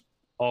forms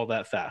all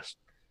that fast.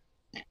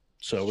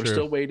 So we're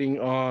still waiting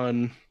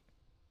on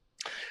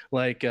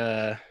like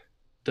the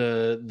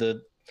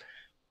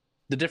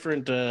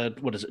different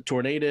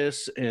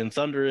Tornadus and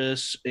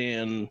Thundurus,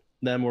 and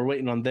then we're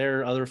waiting on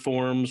their other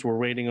forms. We're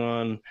waiting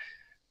on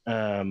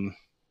a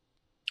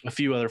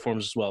few other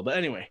forms as well. But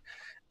anyway,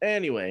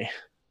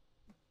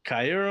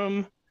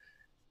 Kyurem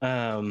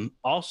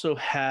also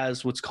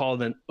has what's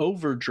called an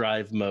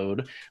overdrive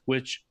mode,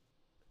 which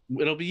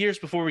it'll be years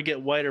before we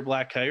get white or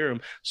black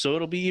Kyurem, so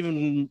it'll be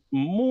even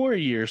more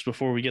years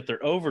before we get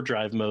their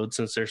overdrive mode,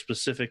 since they're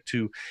specific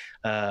to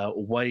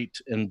white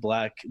and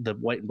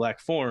black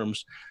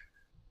forms.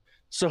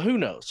 So who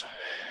knows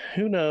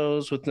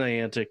with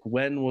Niantic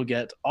when we'll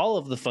get all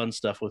of the fun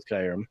stuff with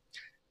Kyurem.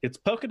 Its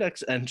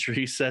Pokedex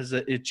entry says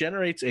that it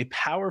generates a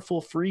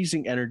powerful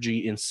freezing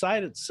energy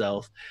inside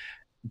itself,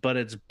 but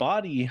its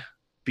body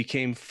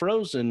became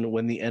frozen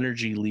when the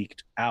energy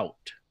leaked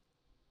out.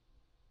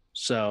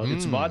 So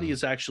its body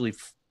is actually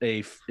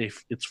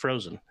it's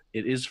frozen.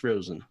 It is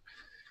frozen.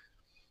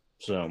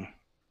 So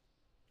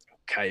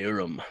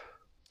Kyurem.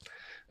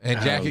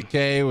 And Jacket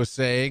K was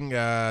saying,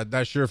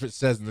 not sure if it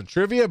says in the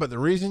trivia, but the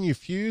reason you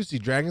fuse the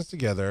dragons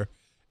together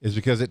is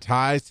because it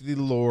ties to the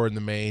lore in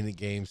the main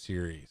game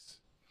series.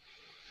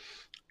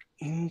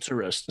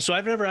 Interesting. So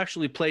I've never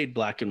actually played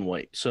Black and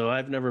White. So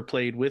I've never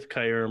played with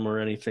Kyurem or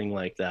anything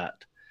like that.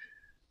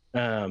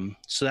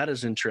 So that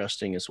is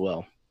interesting as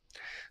well.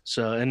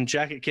 So, and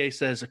Jacket K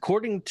says,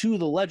 according to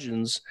the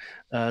legends,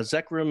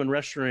 Zekrom and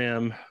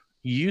Reshiram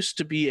used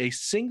to be a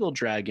single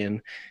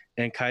dragon,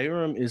 and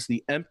Kyurem is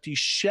the empty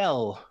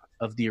shell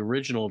of the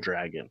original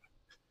dragon.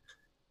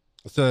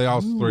 So they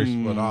all three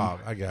split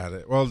off. I got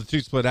it. Well, the two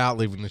split out,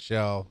 leaving the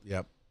shell.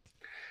 Yep.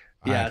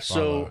 Yeah.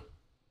 So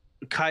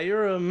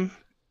Kyurem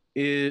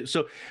is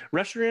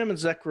Reshiram and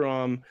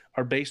Zekrom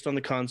are based on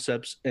the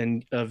concepts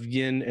of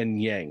yin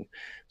and yang.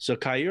 So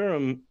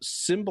Kyurem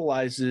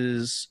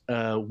symbolizes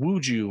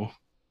Wuju,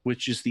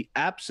 which is the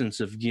absence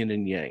of yin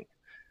and yang.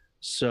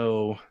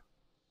 So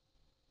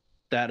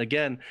that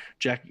again,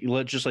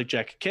 just like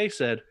Jack K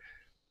said,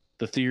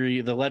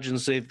 the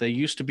legends say that they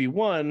used to be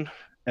one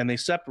and they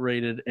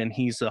separated, and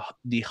he's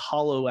the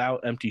hollow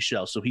out empty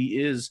shell. So he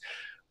is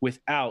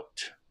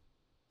without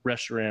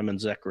Reshiram and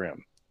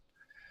Zekrom.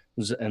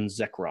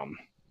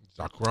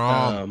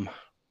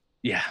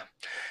 Yeah.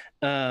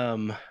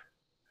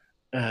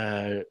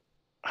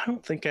 I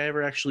don't think I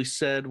ever actually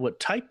said what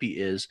type he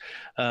is,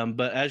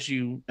 but as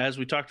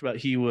we talked about,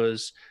 he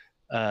was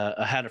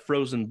had a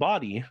frozen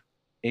body,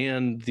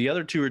 and the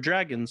other two are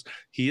dragons.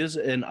 He is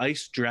an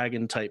ice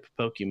dragon type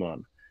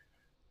Pokemon,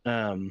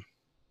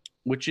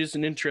 which is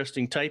an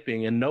interesting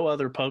typing, and no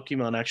other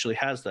Pokemon actually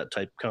has that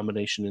type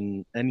combination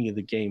in any of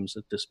the games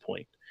at this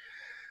point.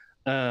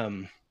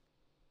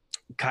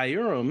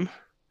 Kyurem,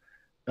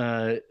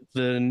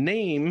 the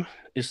name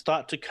is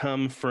thought to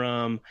come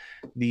from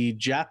the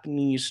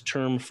Japanese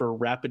term for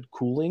rapid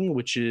cooling,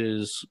 which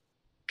is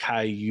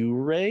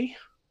Kyurei.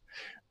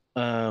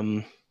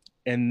 And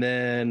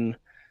then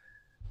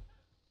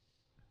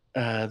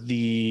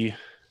the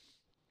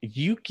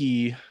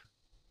Yuki,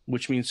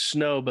 which means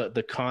snow, but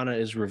the kana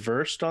is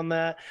reversed on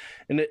that.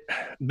 And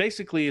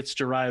it's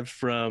derived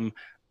from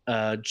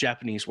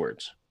Japanese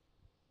words.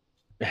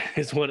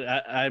 Is what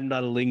I'm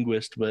not a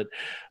linguist, but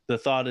the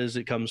thought is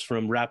it comes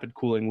from rapid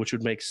cooling, which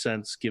would make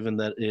sense given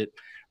that it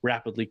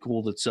rapidly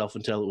cooled itself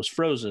until it was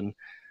frozen.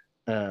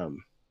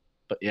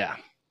 But yeah,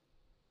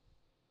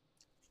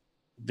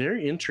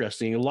 very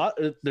interesting.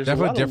 There's definitely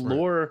a lot of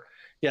lore.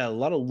 Yeah, a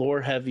lot of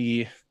lore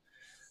heavy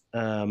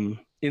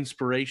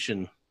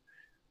inspiration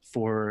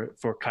for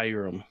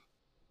Kyurem.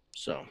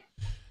 So,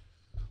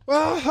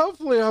 well,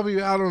 hopefully I'll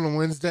be out on a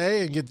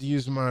Wednesday and get to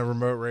use my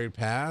remote raid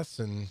pass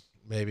and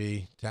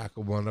maybe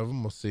tackle one of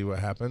them. We'll see what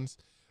happens.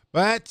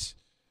 But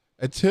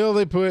until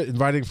they put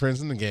inviting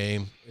friends in the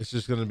game, it's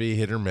just going to be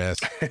hit or miss.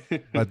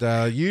 But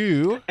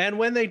and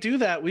when they do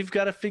that, we've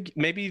got to figure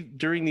maybe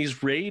during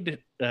these raid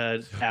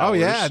hours. Oh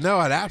yeah, no,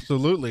 I'd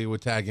absolutely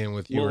would tag in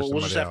with you.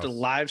 We'll just have to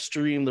live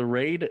stream the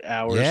raid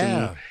hours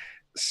and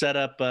set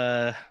up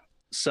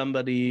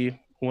somebody,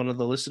 one of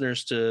the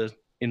listeners, to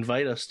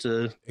invite us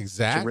to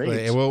exactly,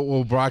 to and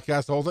we'll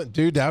broadcast the whole thing,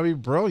 dude. That'd be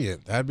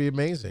brilliant. That'd be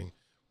amazing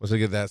once we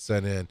get that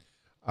sent in.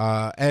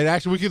 And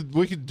actually,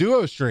 we could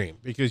duo stream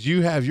because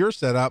you have your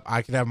setup,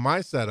 I can have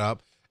my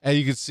setup, and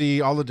you can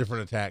see all the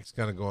different attacks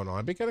kind of going on.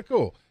 It'd be kind of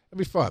cool. It'd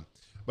be fun.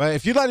 But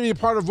if you'd like to be a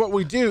part of what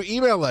we do,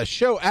 email us,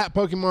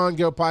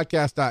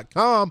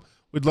 show@PokemonGoPodcast.com.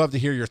 We'd love to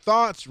hear your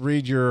thoughts,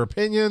 read your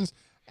opinions,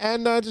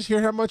 and just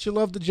hear how much you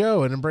love the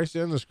Joe and embrace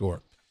the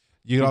underscore.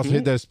 You can also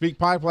hit the speak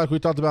pipe like we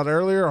talked about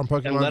earlier on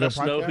Pokemon Go Podcast. And let us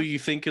know who you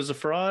think is a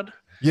fraud.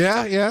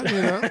 Yeah, you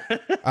know.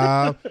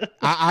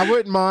 I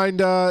wouldn't mind,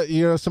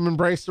 some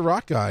embrace the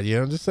rock god,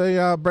 just say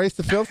embrace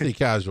the filthy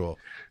casual.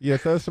 Yeah,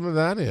 throw some of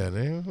that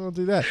in. We'll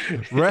do that.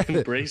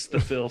 Embrace the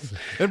filth.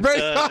 Embrace.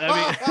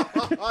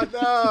 Oh,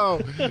 no.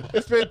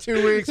 It's been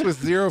 2 weeks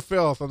with zero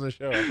filth on the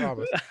show, I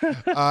promise.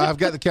 I've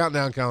got the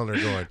countdown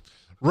calendar going.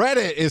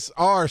 Reddit is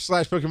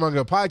r/Pokemon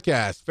Go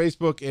Podcast.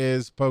 Facebook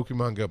is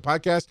Pokemon Go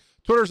Podcast.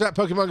 Twitter's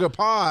 @Pokemon Go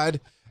Pod.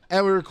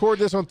 And we record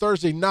this on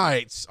Thursday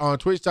nights on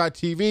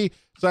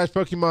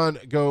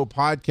twitch.tv/Pokemon Go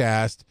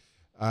Podcast,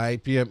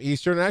 8 p.m.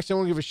 Eastern. And actually, I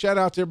want to give a shout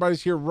out to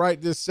everybody's here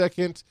right this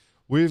second.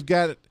 We've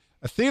got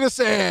Athena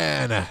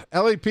San,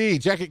 LEP,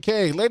 Jacket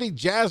K, Lady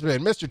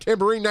Jasmine, Mr.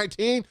 Tambourine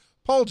 19,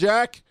 Paul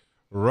Jack,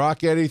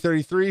 Rock Eddie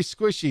 33,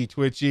 Squishy,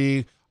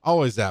 Twitchy,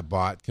 always that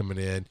bot coming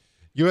in,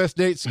 US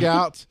Nate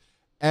Scout,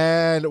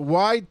 and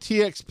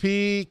YTX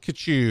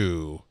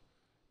Pikachu.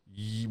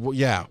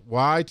 Yeah,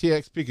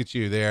 YTX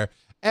Pikachu there.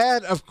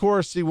 And, of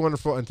course, the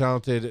wonderful and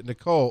talented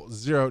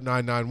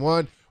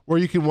Nicole0991, where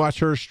you can watch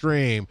her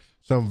stream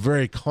some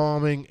very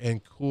calming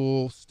and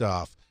cool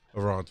stuff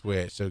over on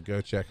Twitch. So go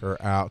check her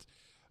out.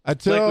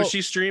 Was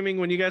she streaming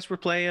when you guys were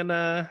playing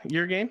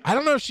your game? I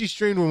don't know if she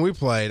streamed when we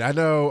played. I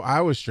know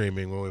I was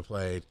streaming when we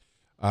played.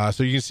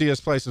 So you can see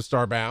us play some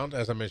Starbound,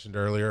 as I mentioned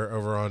earlier,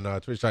 over on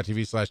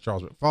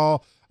twitch.tv/Charles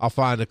McFall. I'll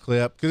find a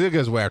clip, because it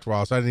goes way after a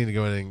while, so I didn't need to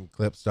go in and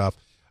clip stuff.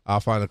 I'll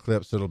find a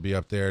clip so it'll be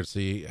up there to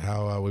see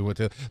how we went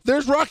to.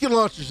 There's rocket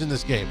launchers in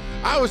this game.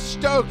 I was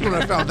stoked when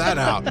I found that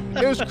out.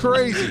 It was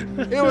crazy.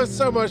 It was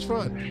so much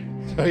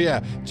fun. So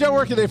yeah, Joe,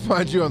 where can they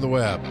find you on the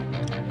web?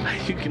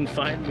 You can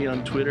find me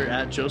on Twitter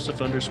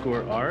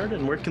 @Joseph_Ard.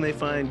 And where can they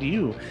find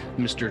you,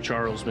 Mr.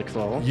 Charles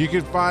McFall? You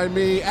can find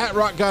me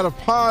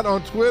 @RockGodOfPod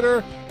on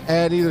Twitter,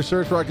 and either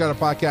search Rock God of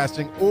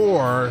Podcasting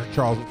or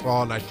Charles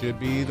McFall, and I should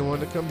be the one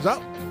that comes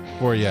up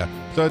for you.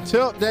 So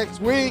until next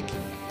week,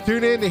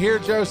 tune in to hear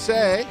Joe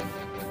say,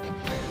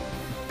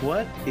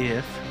 what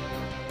if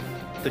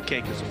the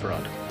cake is a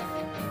fraud?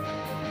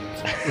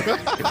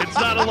 If it's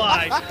not a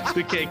lie,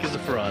 the cake is a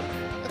fraud.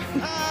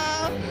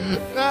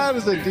 That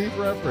is a deep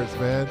reference,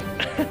 man.